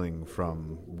stealing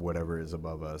from whatever is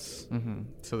above us.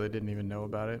 So they didn't even know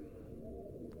about it.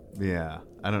 Yeah,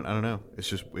 I don't know.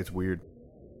 It's weird.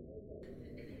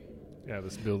 Yeah,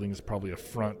 this building is probably a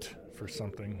front for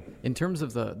something. In terms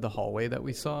of the hallway that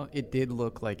we saw, it did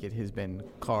look like it has been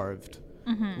carved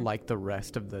like the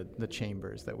rest of the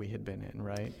chambers that we had been in,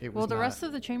 right? Well, the rest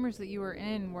of the chambers that you were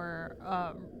in were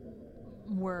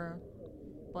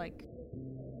like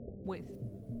with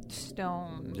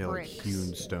stone bricks. Like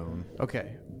hewn stone.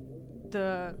 Okay.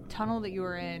 The tunnel that you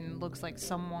were in looks like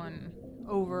someone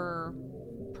over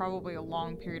probably a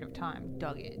long period of time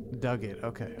dug it.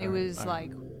 Okay. It was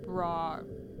like raw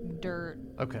dirt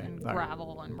and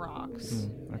gravel and rocks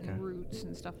and roots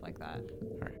and stuff like that.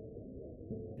 All right.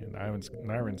 And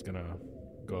Nyron's gonna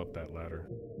go up that ladder.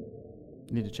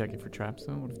 Need to check it for traps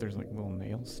though. What if there's like little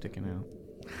nails sticking out?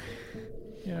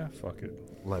 Yeah, fuck it.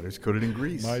 Ladder's coated in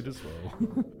grease. Might as well.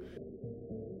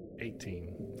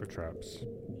 18 for traps.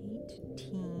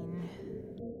 18.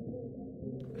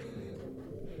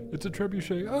 It's a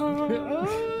trebuchet.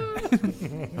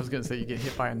 I was gonna say you get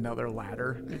hit by another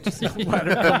ladder. The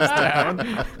ladder comes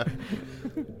down.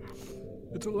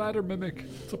 It's a ladder mimic.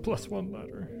 It's a +1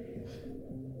 ladder.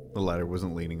 The ladder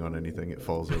wasn't leaning on anything. It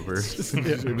falls over.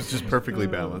 It was just perfectly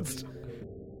balanced.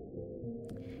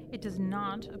 It does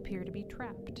not appear to be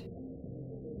trapped.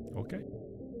 Okay.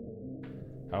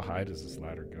 How high does this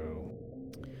ladder go?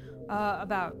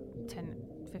 About 10,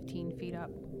 15 feet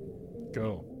up.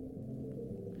 Go.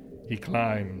 He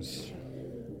climbs.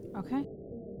 Okay.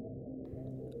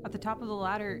 At the top of the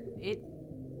ladder,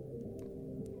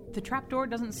 the trap door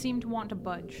doesn't seem to want to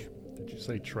budge. Did you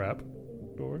say trap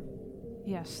door?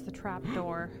 Yes, the trap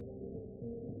door.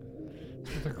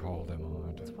 That's what they're called,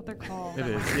 Emma. That's what they're called. It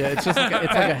is. Yeah, it's just like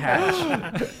a hatch.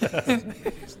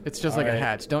 It's just like a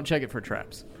hatch. Don't check it for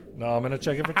traps. No, I'm going to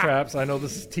check it for traps. I know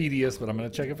this is tedious, but I'm going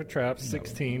to check it for traps.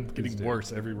 16, getting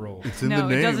worse every roll. It's in the No,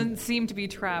 name. it doesn't seem to be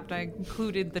trapped. I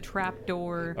included the trap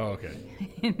door Oh, okay.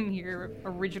 in your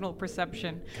original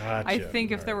perception. Gotcha. I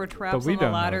think if there were traps we on the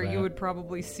don't know ladder, that. you would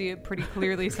probably see it pretty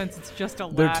clearly since it's just a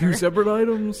They're ladder. two separate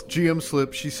items. GM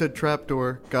slip. She said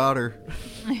trapdoor. Got her.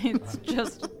 It's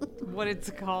just what it's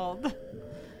called.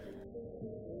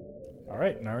 All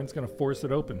right, Naren's going to force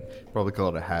it open. Probably call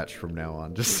it a hatch from now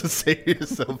on, just to save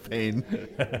yourself pain.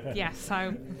 Yes,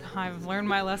 I've learned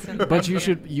my lesson. But you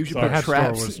should So put hatch door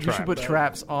traps. was You should trapped. put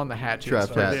traps on the hatches. Trap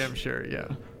for hatch. damn sure. Yeah.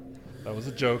 That was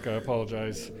a joke. I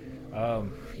apologize.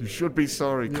 You should be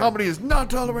sorry. Comedy is not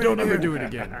tolerated. Don't ever here. do it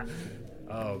again.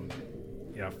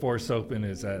 Yeah, force open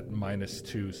is at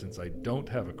 -2 since I don't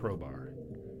have a crowbar.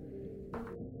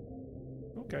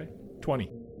 Okay,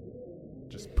 20.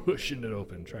 Just pushing it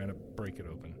open, trying to break it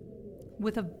open.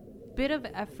 With a bit of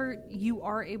effort, you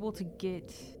are able to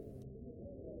get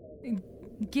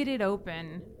it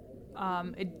open.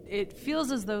 It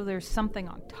feels as though there's something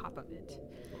on top of it.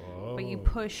 Oh. But you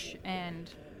push and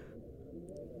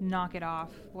knock it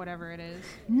off, whatever it is.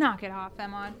 Knock it off,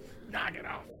 Emon. Knock it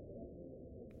off.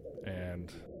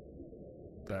 And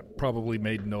that probably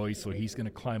made noise, so he's going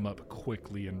to climb up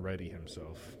quickly and ready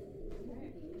himself.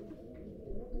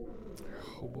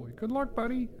 Oh boy. Good luck,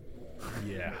 buddy.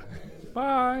 Yeah.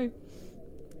 Bye.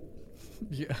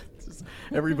 Yeah. Just,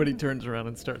 everybody turns around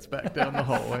and starts back down the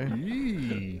hallway.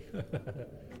 Yee.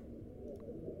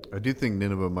 I do think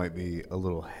Nineveh might be a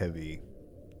little heavy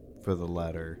for the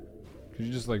ladder. Could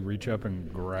you just like reach up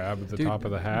and grab the Dude, top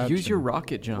of the hatch? Use your and-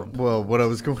 rocket jump. Well, what I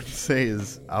was going to say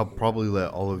is I'll probably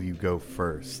let all of you go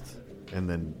first. And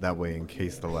then that way, in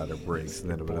case the ladder breaks,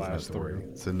 Nineveh doesn't have blast to worry.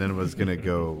 through. So Nineveh's going to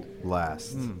go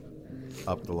last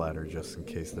up the ladder just in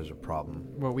case there's a problem.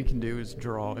 What we can do is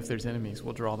draw. If there's enemies,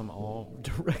 we'll draw them all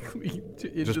directly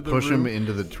into Just the push room. them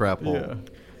into the trap hole. Yeah.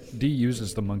 D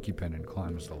uses the monkey pin and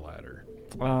climbs the ladder.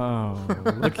 Oh,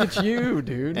 look at you,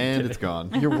 dude. And it's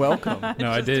gone. You're welcome.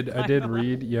 No, I did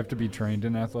read you have to be trained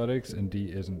in athletics, and D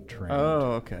isn't trained.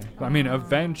 Oh, okay. I mean,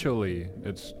 eventually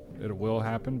it will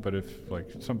happen, but if like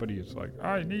somebody is like,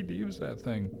 I need to use that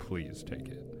thing, please take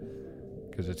it,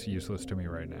 because it's useless to me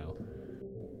right now.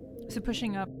 So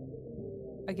pushing up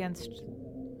against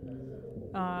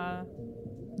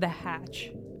the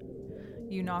hatch,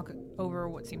 you knock over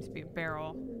what seems to be a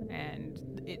barrel,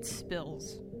 and it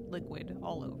spills liquid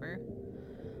all over.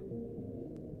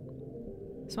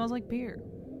 Smells like beer.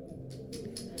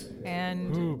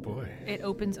 And Oh boy. it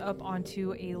opens up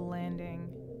onto a landing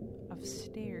of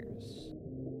stairs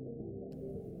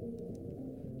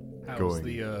How's Going.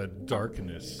 the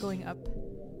darkness? going up.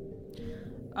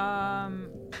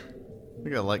 We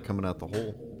got light coming out the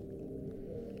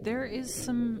hole. There is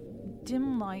some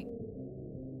dim light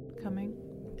coming.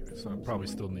 So I probably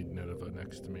still need Nineveh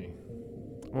next to me.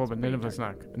 Well, but Nineveh's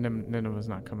not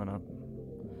coming up.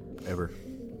 Ever.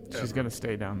 She's gonna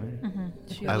stay down there.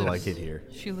 She I lives- like it here.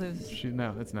 She lives.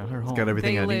 It's not her home. It's got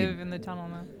everything They I live need. in the tunnel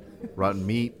now. Rotten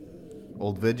meat,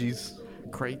 old veggies,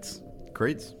 Crates,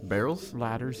 crates, barrels.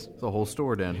 ladders, It's a whole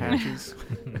store down here. hatches.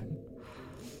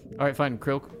 All right, fine.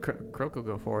 Croak will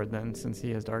go forward then, since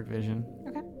he has dark vision.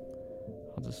 Okay.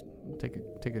 I'll just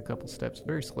take a couple steps,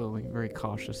 very slowly, very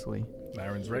cautiously.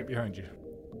 Naren's right behind you.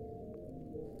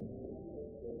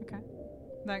 Okay.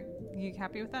 Like, you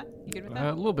happy with that? You good with A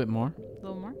that? little bit more, A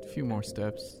little more? a few more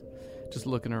steps. Just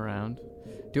looking around.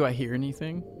 Do I hear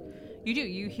anything? You do.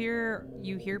 You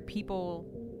hear people,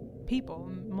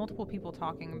 multiple people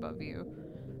talking above you.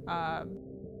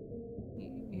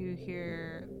 You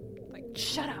hear, like,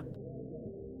 shut up!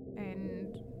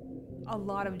 And a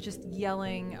lot of just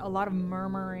yelling, a lot of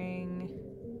murmuring.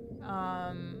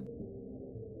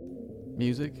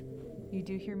 Music? You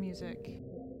do hear music.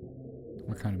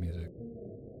 What kind of music?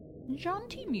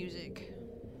 Jaunty music.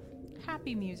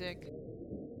 Happy music.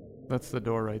 That's the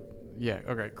door, right? Yeah.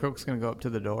 Okay. Croak's gonna go up to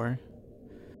the door,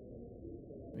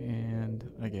 and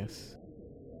I guess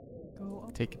Go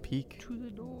up take a peek. to the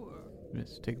door.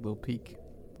 Just take a little peek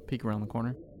around the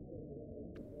corner.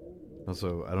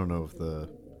 Also, I don't know if the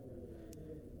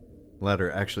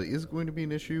ladder actually is going to be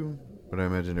an issue, but I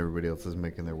imagine everybody else is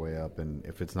making their way up, and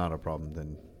if it's not a problem,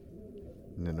 then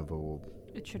Nineveh will...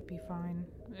 It should be fine.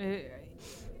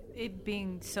 It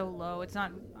being so low, it's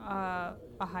not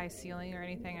a high ceiling or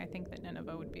anything. I think that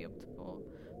Nineveh would be able to pull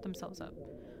themselves up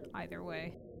either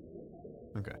way.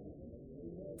 Okay.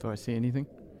 Do I see anything?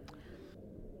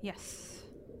 Yes.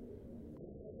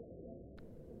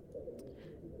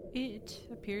 It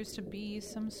appears to be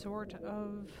some sort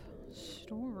of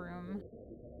storeroom,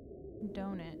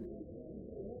 don't it?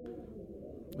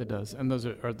 It does. And those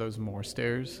are those more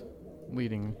stairs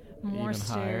leading More even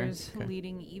stairs higher? Okay.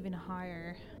 leading even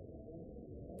higher.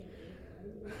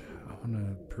 I want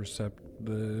to percept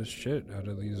the shit out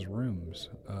of these rooms.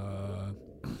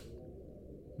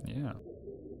 Yeah.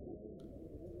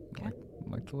 Okay.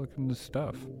 I'd like to look into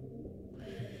stuff.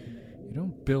 You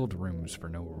don't build rooms for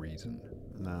no reason.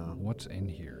 No, What's in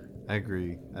here? I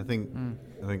agree. I think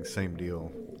same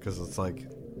deal, because it's like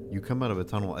you come out of a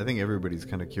tunnel. I think everybody's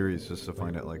kind of curious just to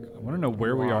find out, like, I want to know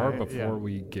where we are Why? before Yeah.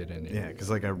 we get in it. yeah, because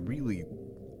like I'm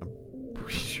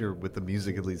pretty sure with the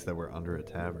music at least that we're under a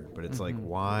tavern, but it's like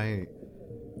why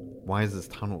is this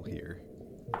tunnel here?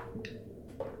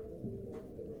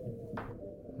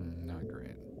 Not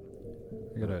great.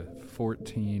 I got a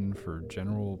 14 for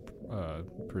general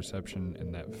perception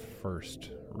in that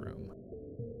first room.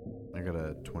 I got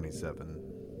a 27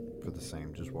 for the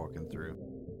same, just walking through.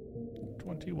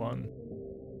 21.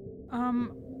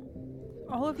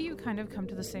 All of you kind of come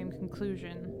to the same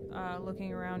conclusion.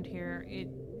 Looking around here,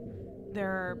 there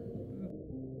are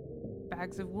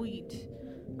bags of wheat,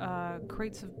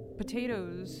 crates of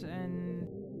potatoes, and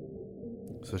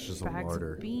So it's just a bags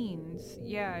larder. of beans.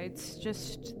 Yeah, it's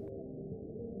just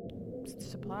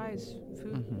supplies,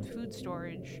 food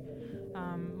storage.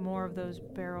 More of those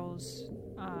barrels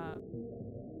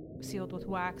sealed with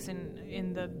wax, and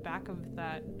in the back of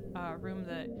that room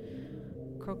that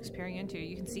Croak is peering into,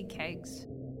 you can see kegs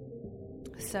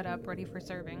set up ready for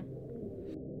serving.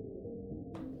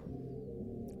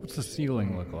 What's the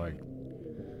ceiling look like?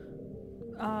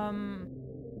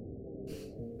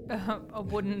 A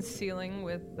wooden ceiling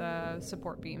with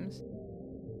support beams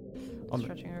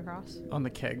stretching across. On the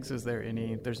kegs, is there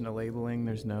any? There's no labeling.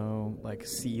 There's no like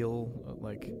seal,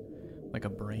 like a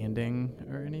branding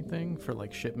or anything for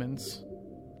like shipments.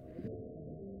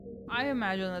 I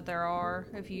imagine that there are,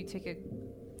 if you take a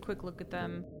quick look at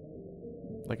them.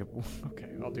 Okay,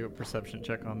 I'll do a perception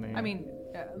check on the. I mean,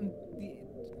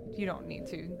 you don't need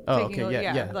to. Oh, Taking okay, a-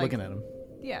 yeah. like, Looking at them.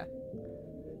 Yeah.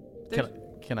 There's-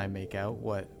 Can I make out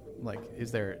what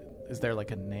is there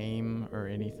like a name or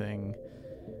anything?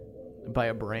 By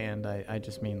a brand, I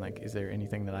just mean like, is there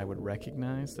anything that I would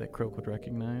recognize, that Croak would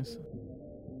recognize?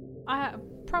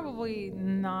 Probably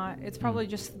not. It's probably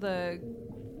just the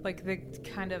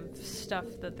kind of stuff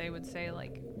that they would say,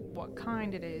 like what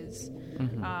kind it is,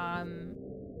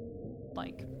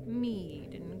 like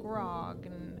mead and grog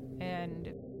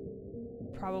and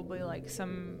probably like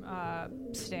some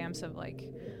stamps of like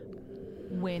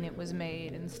when it was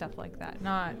made and stuff like that.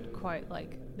 Not quite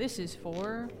like this is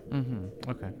for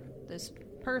Okay, this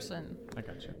person. I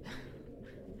got you.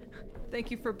 Thank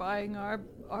you for buying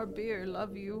our beer.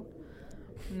 Love you.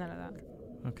 None of that.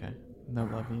 Okay. No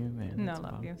love you, man. No That's a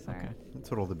love bummer. you, sorry. Okay.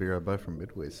 That's what all the beer I buy from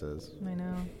Midway says. I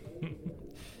know.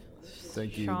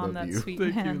 Thank you, Sean, love that you. sweet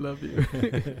Thank man. you, love you.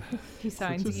 He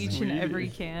signs a each and every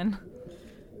sweetie. can.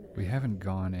 We haven't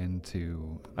gone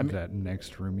into I mean- that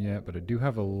next room yet, but I do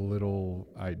have a little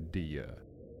idea.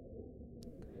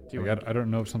 I don't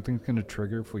know if something's going to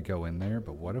trigger if we go in there,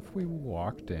 but what if we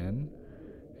walked in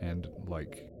and,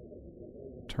 like,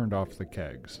 turned off the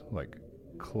kegs, like,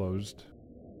 closed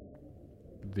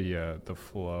the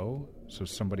flow, so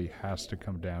somebody has to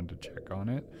come down to check on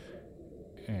it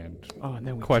and And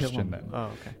then we question kill them. Oh,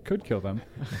 okay. Could kill them,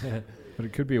 but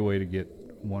it could be a way to get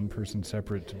one person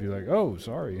separate to be like, oh,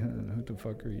 sorry, who the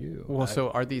fuck are you? Well,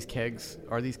 so are these kegs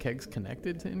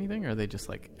connected to anything, or are they just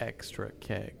like extra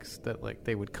kegs that like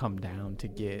they would come down to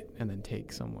get and then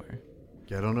take somewhere?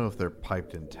 Yeah, I don't know if they're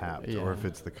piped and tapped, or Yeah. if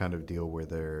it's the kind of deal where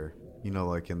they're,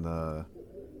 like in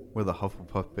where the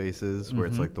Hufflepuff base is, where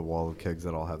it's like the wall of kegs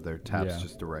that all have their taps Yeah.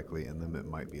 just directly in them. It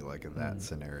might be like in that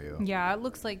scenario. Yeah, it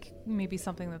looks like maybe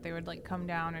something that they would like come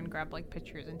down and grab like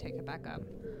pictures and take it back up.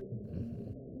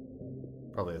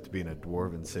 Probably have to be in a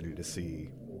dwarven city to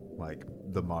see like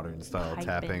the modern style Piping.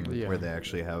 tapping, Yeah. where they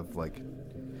actually have like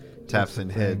taps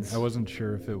and heads. I wasn't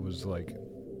sure if it was like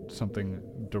something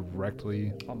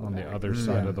directly on the back. other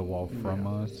side Yeah. of the wall from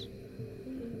us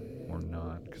or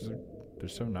not, because they're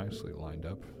so nicely lined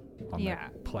up on Yeah.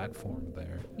 that platform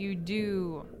there. You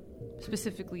do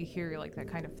specifically hear like that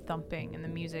kind of thumping and the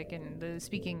music and the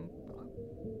speaking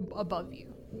above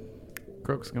you.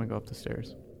 Croak's gonna go up the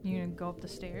stairs. You're gonna go up the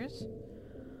stairs.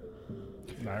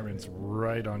 Nyron's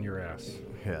right on your ass.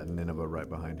 Yeah, Nineveh right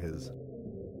behind his.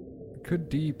 Could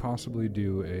D possibly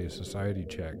do a society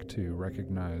check to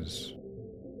recognize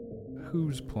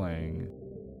who's playing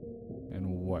and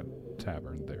what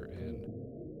tavern they're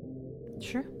in?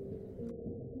 Sure.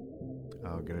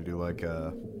 I'm gonna do like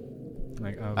a.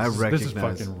 Like, I this is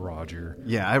recognize- fucking Roger.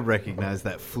 Yeah, I recognize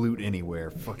that flute anywhere.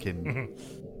 Fucking.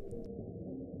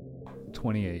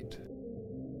 28.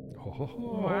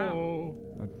 Wow.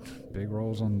 Big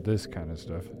rolls on this kind of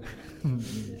stuff.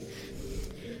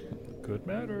 Could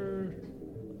matter.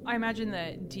 I imagine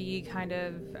that D kind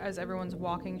of, as everyone's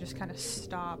walking, just kind of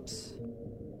stops.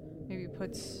 Maybe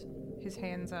puts his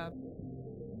hands up.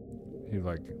 He's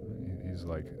like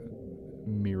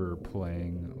mirror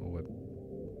playing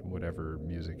whatever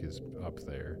music is up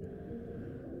there.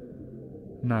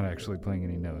 Not actually playing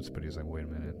any notes, but he's like, wait a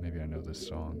minute, maybe I know this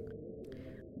song.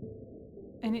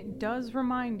 And it does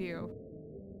remind you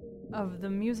of the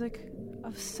music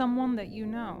of someone that you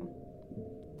know.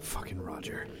 Fucking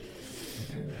Roger.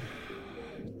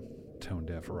 Tone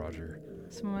deaf Roger.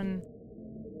 Someone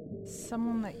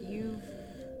that you've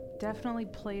definitely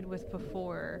played with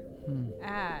before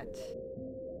at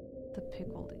the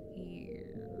Pickled Ear.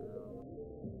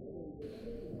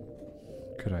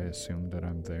 Could I assume that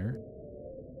I'm there?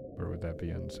 Or would that be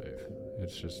unsafe?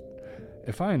 It's just,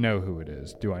 if I know who it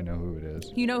is, do I know who it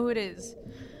is? You know who it is.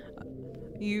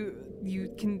 You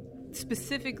can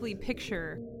specifically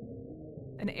picture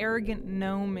an arrogant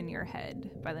gnome in your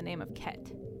head by the name of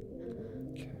Ket.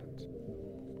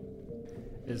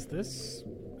 Is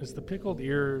the Pickled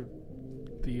Ear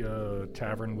the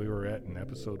tavern we were at in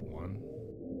episode 1?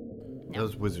 No. That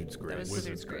was Wizard's Grace. That was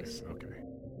Wizard's Grace. Okay.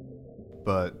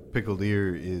 But Pickled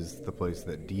Ear is the place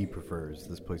that D prefers.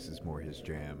 This place is more his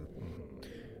jam.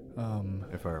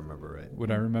 If I remember right.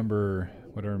 Would I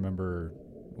remember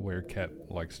where Ket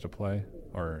likes to play?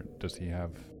 Or does he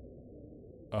have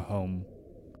a home?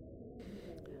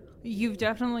 You've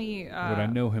definitely... would I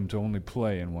know him to only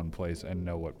play in one place and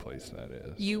know what place that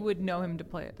is? You would know him to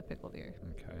play at the Pickled Ear.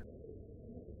 Okay.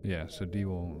 Yeah, so D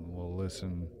will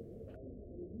listen,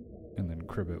 and then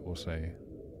Cribbit will say,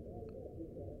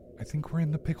 I think we're in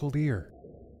the Pickled Ear.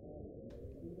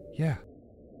 Yeah.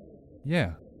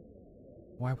 Yeah.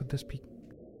 Why would this be...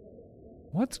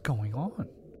 What's going on?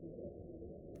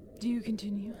 Do you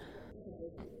continue?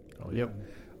 Oh, yep.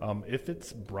 If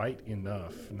it's bright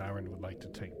enough, Nyron would like to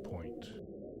take point.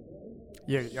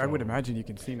 Yeah, I would imagine you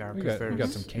can see now. We got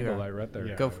some candlelight right there.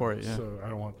 Yeah, Go for it, yeah. So I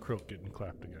don't want Krill getting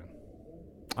clapped again.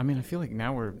 I mean, I feel like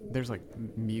now there's like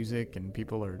music and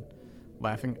people are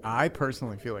laughing. I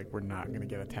personally feel like we're not going to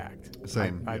get attacked.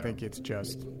 Same. I think it's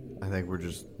just... I think we're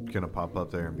just going to pop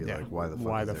up there and be like, why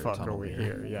the fuck are we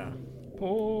here? Yeah.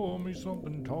 Pour me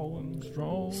something tall and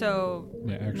strong. So,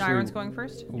 Yeah, actually, Nyron's going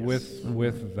first?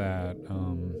 With that,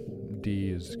 D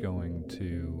is going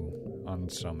to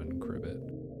unsummon Cribbit.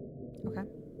 Okay.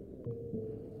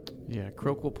 Yeah,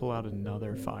 Croak will pull out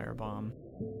another firebomb.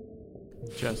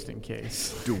 Just in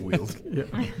case. Dual wield. Yeah.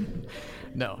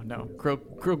 No.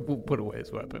 Croak will put away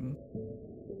his weapon.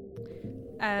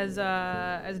 As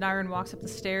Nyron walks up the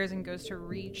stairs and goes to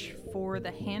reach for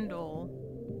the handle,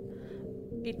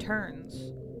 it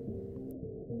turns.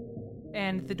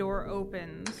 And the door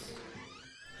opens.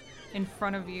 In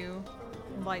front of you,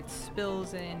 light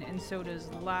spills in, and so does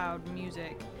loud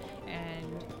music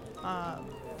and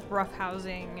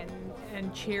roughhousing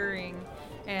and cheering.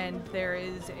 And there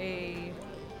is a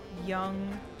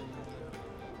young,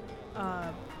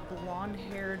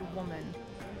 blonde-haired woman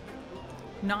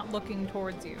not looking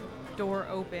towards you. Door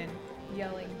open,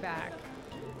 yelling back.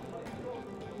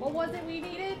 What was it we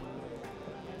needed?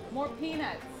 More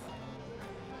peanuts.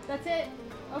 That's it?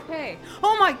 Okay.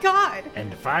 Oh my god!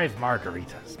 And 5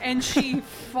 margaritas. And she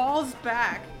falls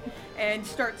back and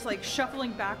starts like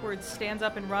shuffling backwards, stands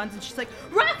up and runs, and she's like,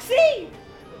 Roxy!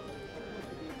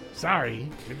 Sorry,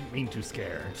 didn't mean to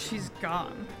scare. She's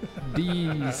gone.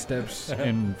 D steps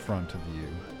in front of you.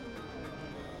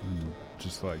 And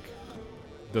just like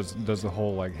does the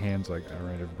whole like hands like, all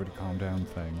right, everybody calm down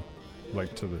thing,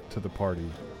 like to the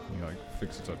party. He like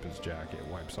fixes up his jacket,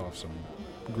 wipes off some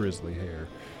grizzly hair,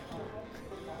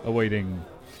 awaiting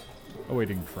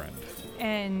friend.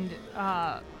 And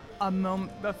a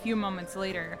few moments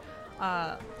later,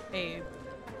 a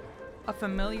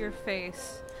familiar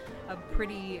face, a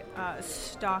pretty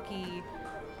stocky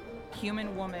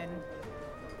human woman,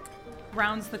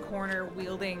 rounds the corner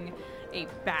wielding a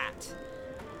bat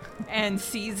and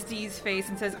sees Dee's face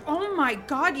and says, "Oh my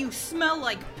God, you smell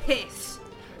like piss."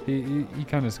 He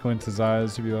kind of squints his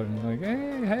eyes to be like,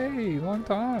 hey, long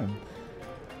time.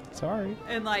 Sorry.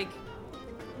 And like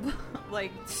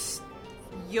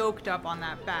yoked up on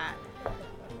that bat,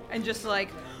 and just like,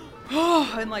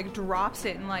 oh, and like drops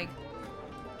it and like,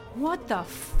 what the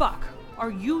fuck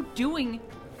are you doing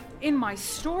in my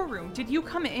storeroom? Did you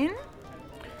come in?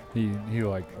 He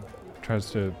like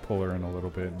tries to pull her in a little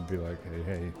bit and be like,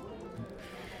 hey.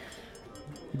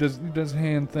 He does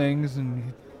hand things,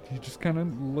 and he just kind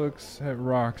of looks at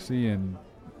Roxy and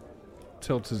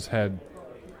tilts his head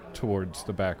towards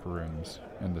the back rooms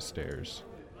and the stairs.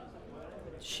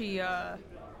 She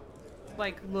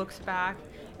looks back,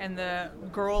 and the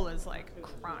girl is like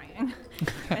crying,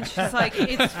 and she's like,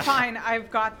 "It's fine,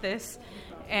 I've got this,"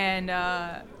 and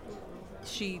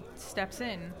she steps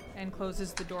in and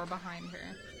closes the door behind her.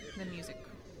 The music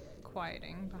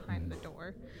quieting behind the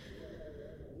door.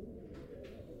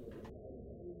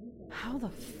 How the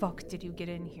fuck did you get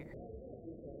in here?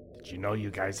 Did you know you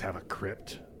guys have a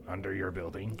crypt under your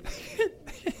building?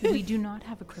 We do not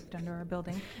have a crypt under our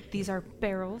building. These are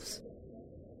barrels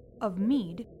of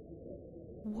mead.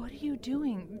 What are you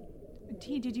doing?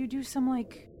 T, did you do some,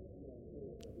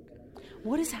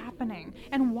 what is happening?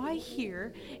 And why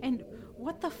here? And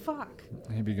what the fuck?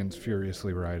 He begins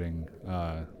furiously writing,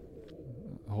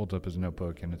 holds up his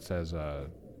notebook, and it says,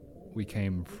 we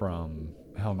came from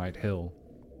Hell Knight Hill,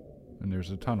 and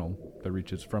there's a tunnel that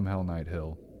reaches from Hell Knight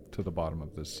Hill to the bottom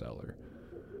of this cellar.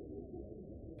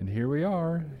 And here we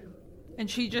are. And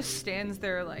she just stands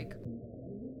there like,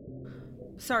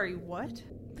 sorry, what?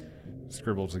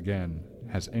 Scribbles again.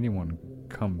 Has anyone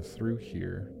come through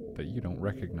here that you don't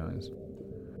recognize?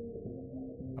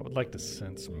 I would like to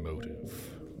sense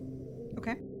motive.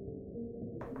 Okay.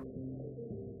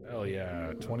 Hell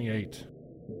yeah, 28.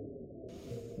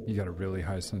 You got a really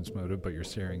high sense motive, but you're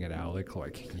staring at Alec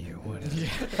like, what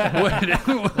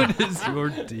is your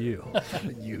deal?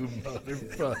 You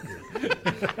motherfucker.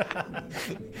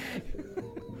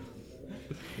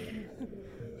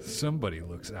 Somebody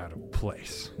looks out of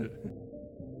place.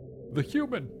 The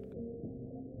human.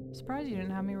 Surprised you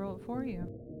didn't have me roll it for you.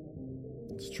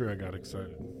 It's true, I got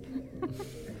excited.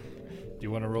 Do you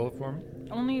want to roll it for me?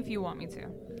 Only if you want me to.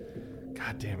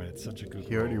 God damn it, it's such a good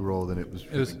He already rolled and it was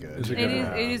really good.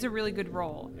 It is a really good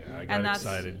roll. Yeah, I got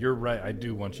excited. You're right, I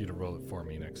do want you to roll it for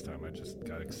me next time. I just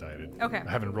got excited. Okay.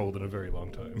 I haven't rolled in a very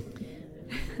long time.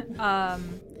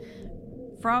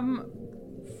 From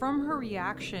her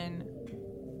reaction,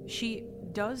 she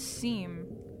does seem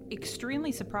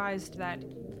extremely surprised that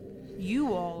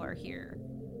you all are here.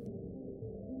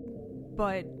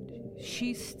 But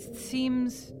she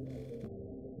seems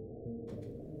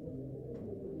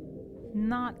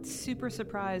not super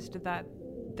surprised that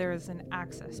there's an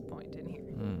access point in here.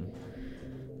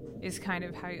 Is kind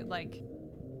of how you,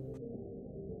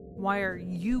 why are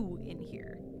you in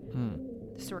here?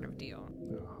 Sort of deal.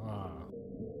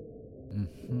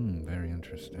 Very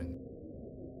interesting.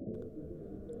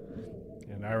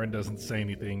 And Aaron doesn't say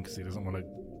anything because he doesn't want to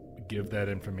give that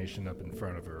information up in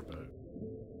front of her, but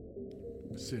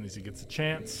as soon as he gets a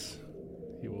chance,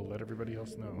 he will let everybody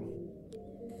else know.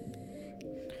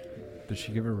 Does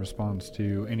she give a response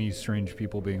to any strange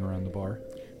people being around the bar?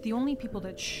 The only people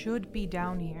that should be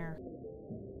down here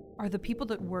are the people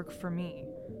that work for me.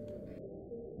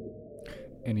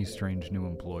 Any strange new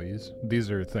employees?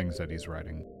 These are things that he's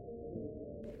writing.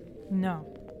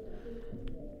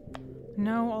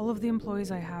 No, all of the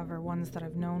employees I have are ones that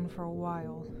I've known for a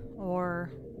while,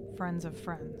 or friends of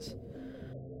friends.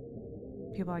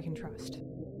 People I can trust.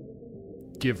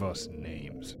 Give us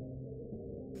names.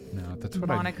 No, that's what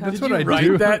Monica. That's Did what you I write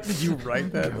do. that? Did you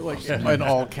write that in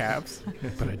all caps?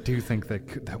 But I do think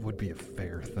that would be a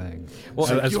fair thing. Well,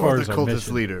 So as as far far the as our cultist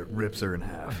mission- leader rips her in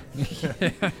half.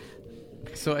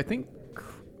 So I think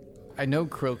I know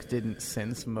Croak didn't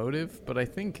sense motive, but I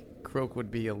think Croak would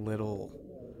be a little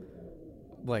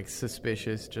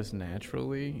suspicious just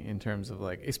naturally in terms of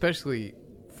especially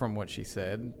from what she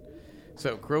said.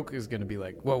 So Croak is going to be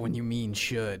like, well, when you mean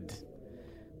should,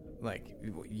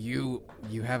 you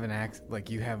have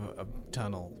you have a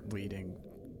tunnel leading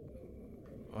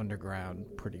underground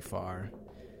pretty far.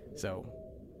 So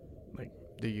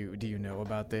do you know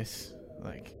about this?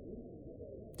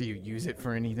 Do you use it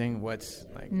for anything? What's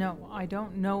No, I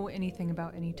don't know anything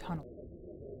about any tunnel.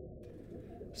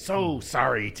 So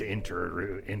sorry to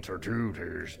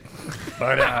intruders,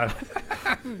 but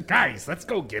guys, let's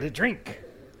go get a drink.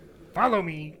 Follow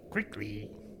me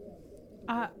quickly.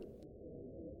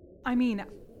 I mean,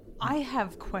 I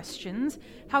have questions.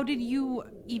 How did you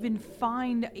even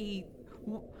find a...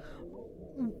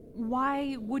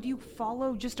 Why would you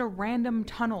follow just a random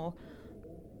tunnel?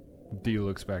 Dee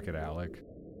looks back at Alec.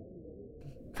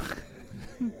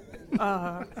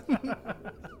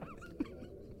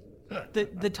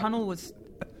 The tunnel was...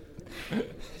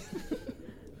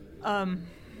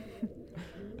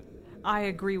 I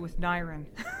agree with Nyron.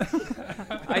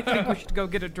 I think we should go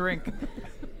get a drink.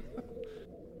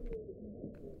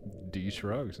 Dee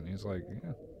shrugs and he's like,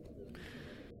 yeah.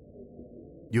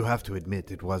 You have to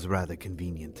admit it was rather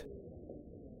convenient.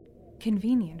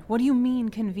 Convenient? What do you mean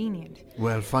convenient?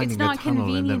 Well, finding It's a not tunnel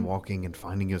and then convenient. walking and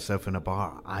finding yourself in a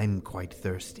bar, I'm quite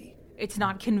thirsty. It's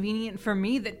not convenient for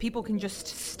me that people can just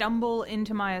stumble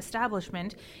into my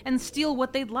establishment and steal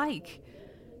what they'd like.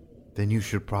 Then you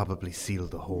should probably seal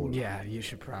the hole. Yeah, you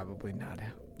should probably not.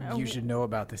 You should know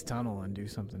about this tunnel and do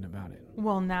something about it.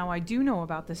 Well, now I do know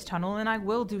about this tunnel, and I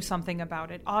will do something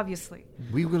about it, obviously.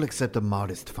 We will accept a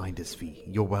modest finder's fee.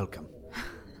 You're welcome.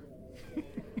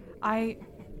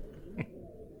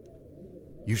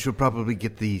 You should probably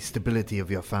get the stability of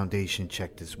your foundation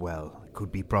checked as well. It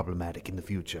could be problematic in the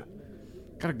future.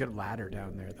 Got a good ladder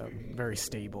down there, though. Very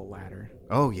stable ladder.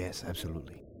 Oh, yes,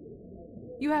 absolutely.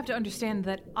 You have to understand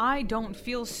that I don't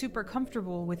feel super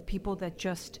comfortable with people that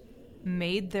just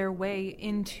made their way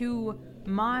into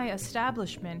my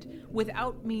establishment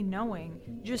without me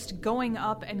knowing, just going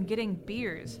up and getting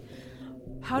beers.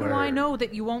 How do I know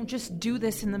that you won't just do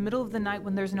this in the middle of the night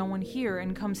when there's no one here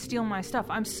and come steal my stuff?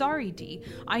 I'm sorry, Dee.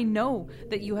 I know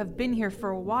that you have been here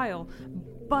for a while,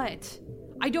 but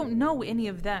I don't know any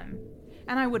of them.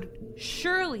 And I would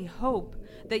surely hope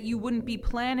that you wouldn't be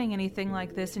planning anything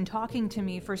like this and talking to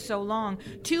me for so long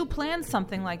to plan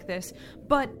something like this.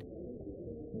 But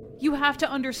you have to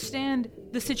understand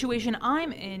the situation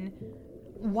I'm in.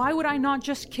 Why would I not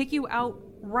just kick you out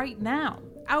right now?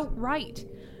 Outright.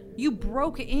 You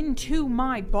broke into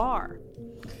my bar.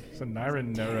 So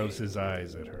Nyron narrows his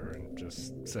eyes at her and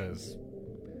just says,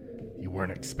 "You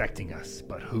weren't expecting us,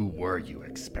 but who were you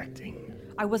expecting?"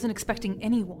 I wasn't expecting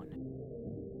anyone.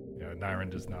 Yeah, Nyron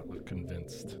does not look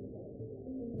convinced.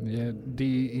 Yeah,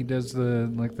 D, he does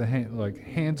the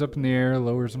hands up in the air,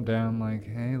 lowers them down, like,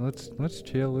 hey, let's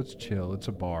chill. It's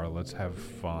a bar. Let's have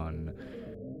fun.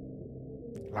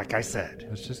 Like I said,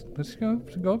 Let's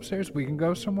go upstairs. We can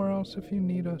go somewhere else if you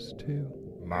need us to.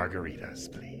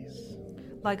 margaritas, please.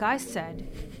 Like I said,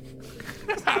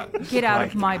 get out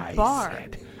of my bar.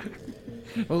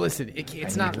 Well, listen,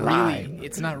 it's not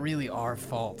really our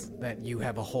fault that you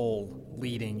have a hole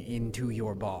leading into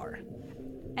your bar.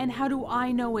 And how do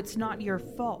I know it's not your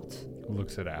fault?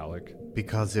 Looks at Alec.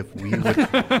 Because if we would...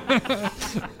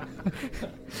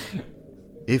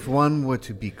 If one were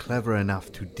to be clever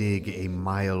enough to dig a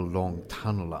mile-long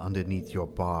tunnel underneath your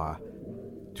bar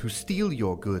to steal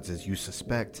your goods as you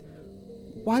suspect,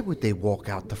 why would they walk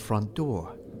out the front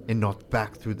door and not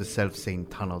back through the self-same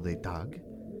tunnel they dug?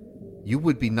 You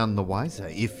would be none the wiser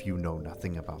if you know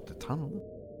nothing about the tunnel.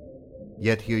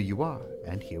 Yet here you are,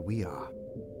 and here we are.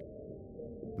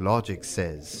 Logic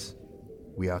says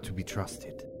we are to be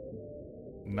trusted.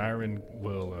 Nyron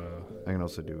will, I can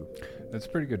also do... That's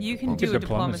pretty good. You can do a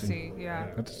diplomacy, yeah.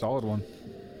 That's a solid one.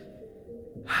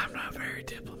 I'm not very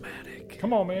diplomatic.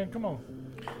 Come on, man, come on.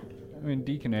 I mean,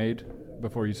 D can aid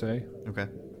before you say. Okay.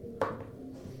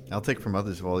 I'll take from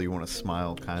others while you want to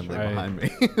smile kindly Right. behind me.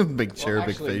 Big chair,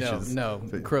 big faces. No,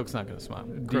 Croak's not going to smile.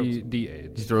 D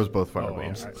aids. He throws both Oh,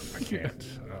 firebombs. yeah, I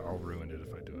can't. I'll ruin it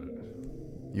if I do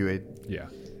it. You aid? Yeah.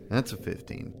 That's a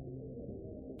 15.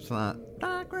 It's not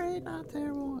great, not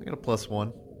terrible. I got a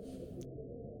 +1.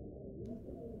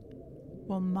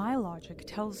 Well, my logic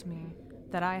tells me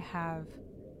that I have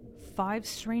 5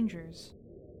 strangers.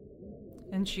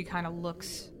 And she kind of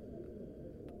looks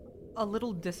a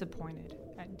little disappointed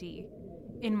at D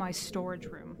in my storage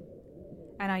room.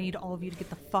 And I need all of you to get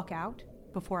the fuck out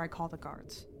before I call the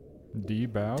guards. D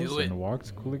bows Do it. and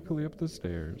walks quickly up the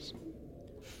stairs.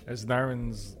 As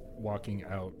Nyron's walking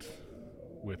out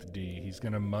with D, he's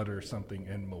going to mutter something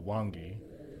in Mwangi,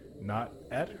 not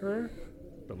at her,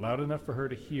 but loud enough for her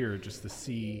to hear, just to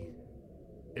see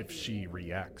if she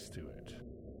reacts to it.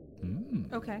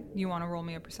 Okay, you want to roll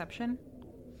me a perception?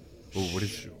 Oh, what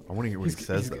is? I want to hear what he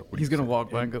says though. What He's do you going to say?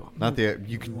 walk by and go, Not the.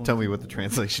 You can tell me what the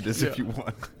translation is if you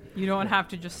want. You don't have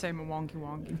to just say Mwangi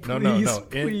Wongi. No.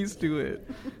 please do it.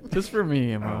 Just for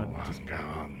me, Amon.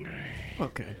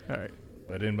 Okay, all right.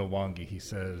 But in Mwangi, he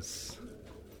says,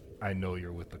 "I know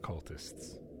you're with the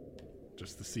cultists,"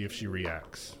 just to see if she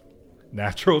reacts.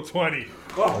 Natural 20.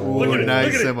 Oh, look at it.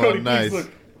 nice, look at it. Emma, Cody, please nice.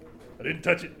 look. I didn't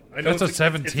touch it. I know That's it's a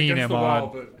 17, against the Emma. wall,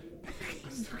 but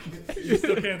you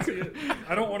still can't see it.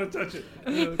 I don't want to touch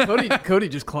it. Cody,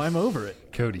 just climb over it.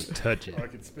 Cody, touch it. Or I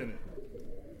can spin it.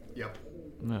 Yep.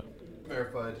 No.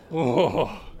 Verified.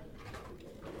 Oh.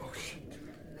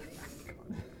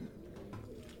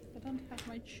 I don't have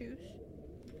my shoes.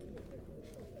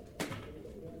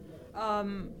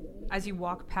 As you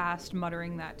walk past,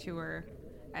 muttering that to her,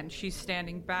 and she's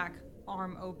standing back,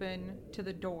 arm open to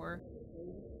the door,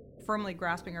 firmly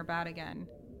grasping her bat again.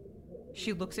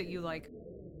 She looks at you like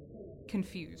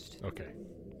confused. Okay.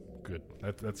 Good.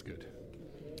 That's good.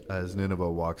 As Nineveh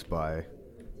walks by,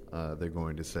 they're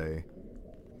going to say,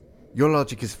 Your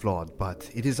logic is flawed, but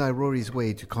it is Irori's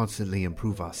way to constantly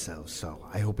improve ourselves, so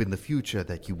I hope in the future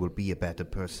that you will be a better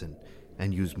person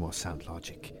and use more sound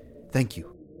logic. Thank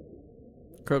you.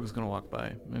 Kroger's gonna walk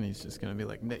by, and he's just gonna be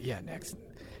like, yeah, next.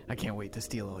 I can't wait to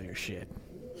steal all your shit.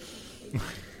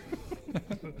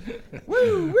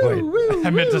 Wait, I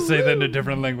meant to say that in a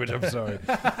different language. I'm sorry.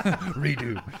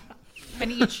 Redo. And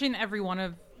each and every one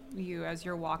of you, as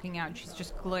you're walking out, she's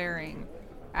just glaring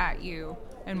at you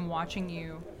and watching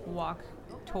you walk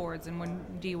towards. And when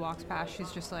Dee walks past,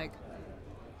 she's just like,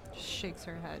 just shakes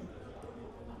her head,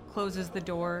 closes the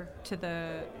door to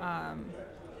the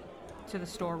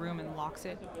storeroom and locks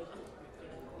it.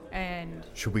 And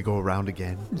should we go around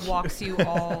again? Walks you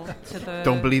all to the...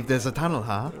 Don't believe there's a tunnel,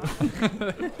 huh?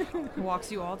 Walks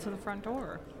you all to the front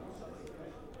door.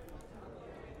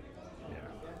 Yeah.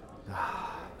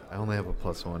 I only have a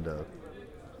 +1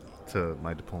 to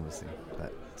my diplomacy.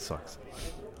 That sucks.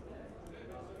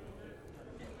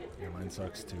 Yeah, mine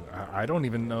sucks too. I don't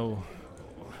even know.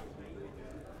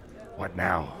 What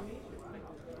now?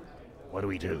 What do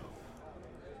we do?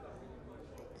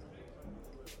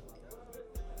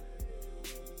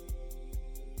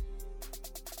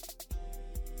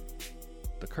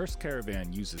 The Cursed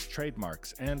Caravan uses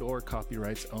trademarks and or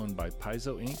copyrights owned by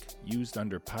Paizo Inc. used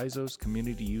under Paizo's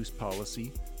community use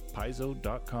policy,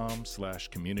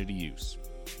 paizo.com/community use.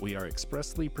 We are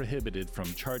expressly prohibited from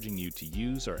charging you to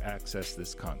use or access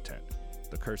this content.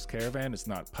 The Cursed Caravan is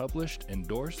not published,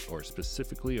 endorsed, or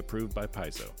specifically approved by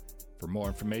Paizo. For more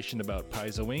information about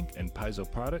Paizo Inc. and Paizo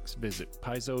products, visit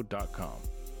paizo.com.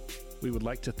 We would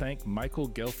like to thank Michael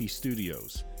Gelfi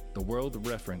Studios, the world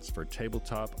reference for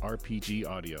tabletop RPG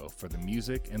audio, for the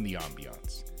music and the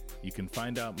ambiance. You can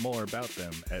find out more about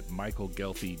them at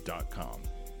michaelgelfi.com.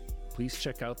 Please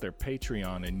check out their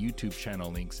Patreon and YouTube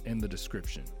channel links in the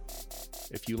description.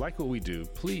 If you like what we do,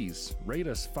 please rate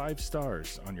us 5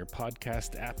 stars on your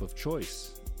podcast app of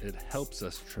choice. It helps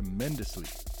us tremendously.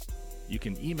 You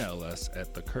can email us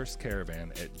at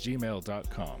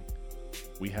thecursedcaravan@gmail.com.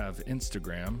 We have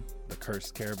Instagram, The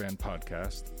Cursed Caravan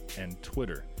Podcast, and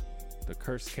Twitter, The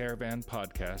Cursed Caravan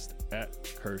Podcast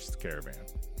 @Cursed Caravan.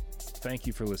 Thank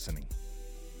you for listening.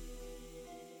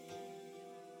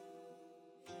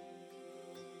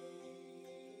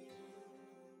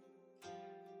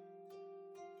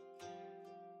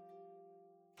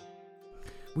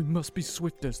 We must be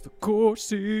swift as the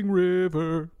coursing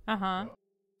river.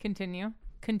 Continue.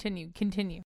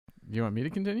 You want me to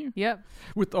continue? Yep.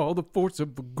 With all the force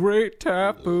of a great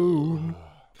typhoon.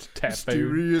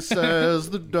 Mysterious as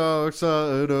the dark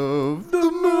side of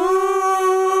the moon.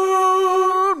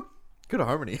 Good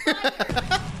harmony.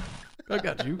 I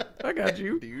got you,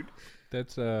 dude.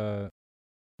 That's Mulan.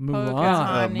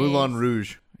 Pocahontas. Moulin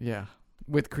Rouge. Yeah,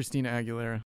 with Christina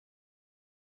Aguilera.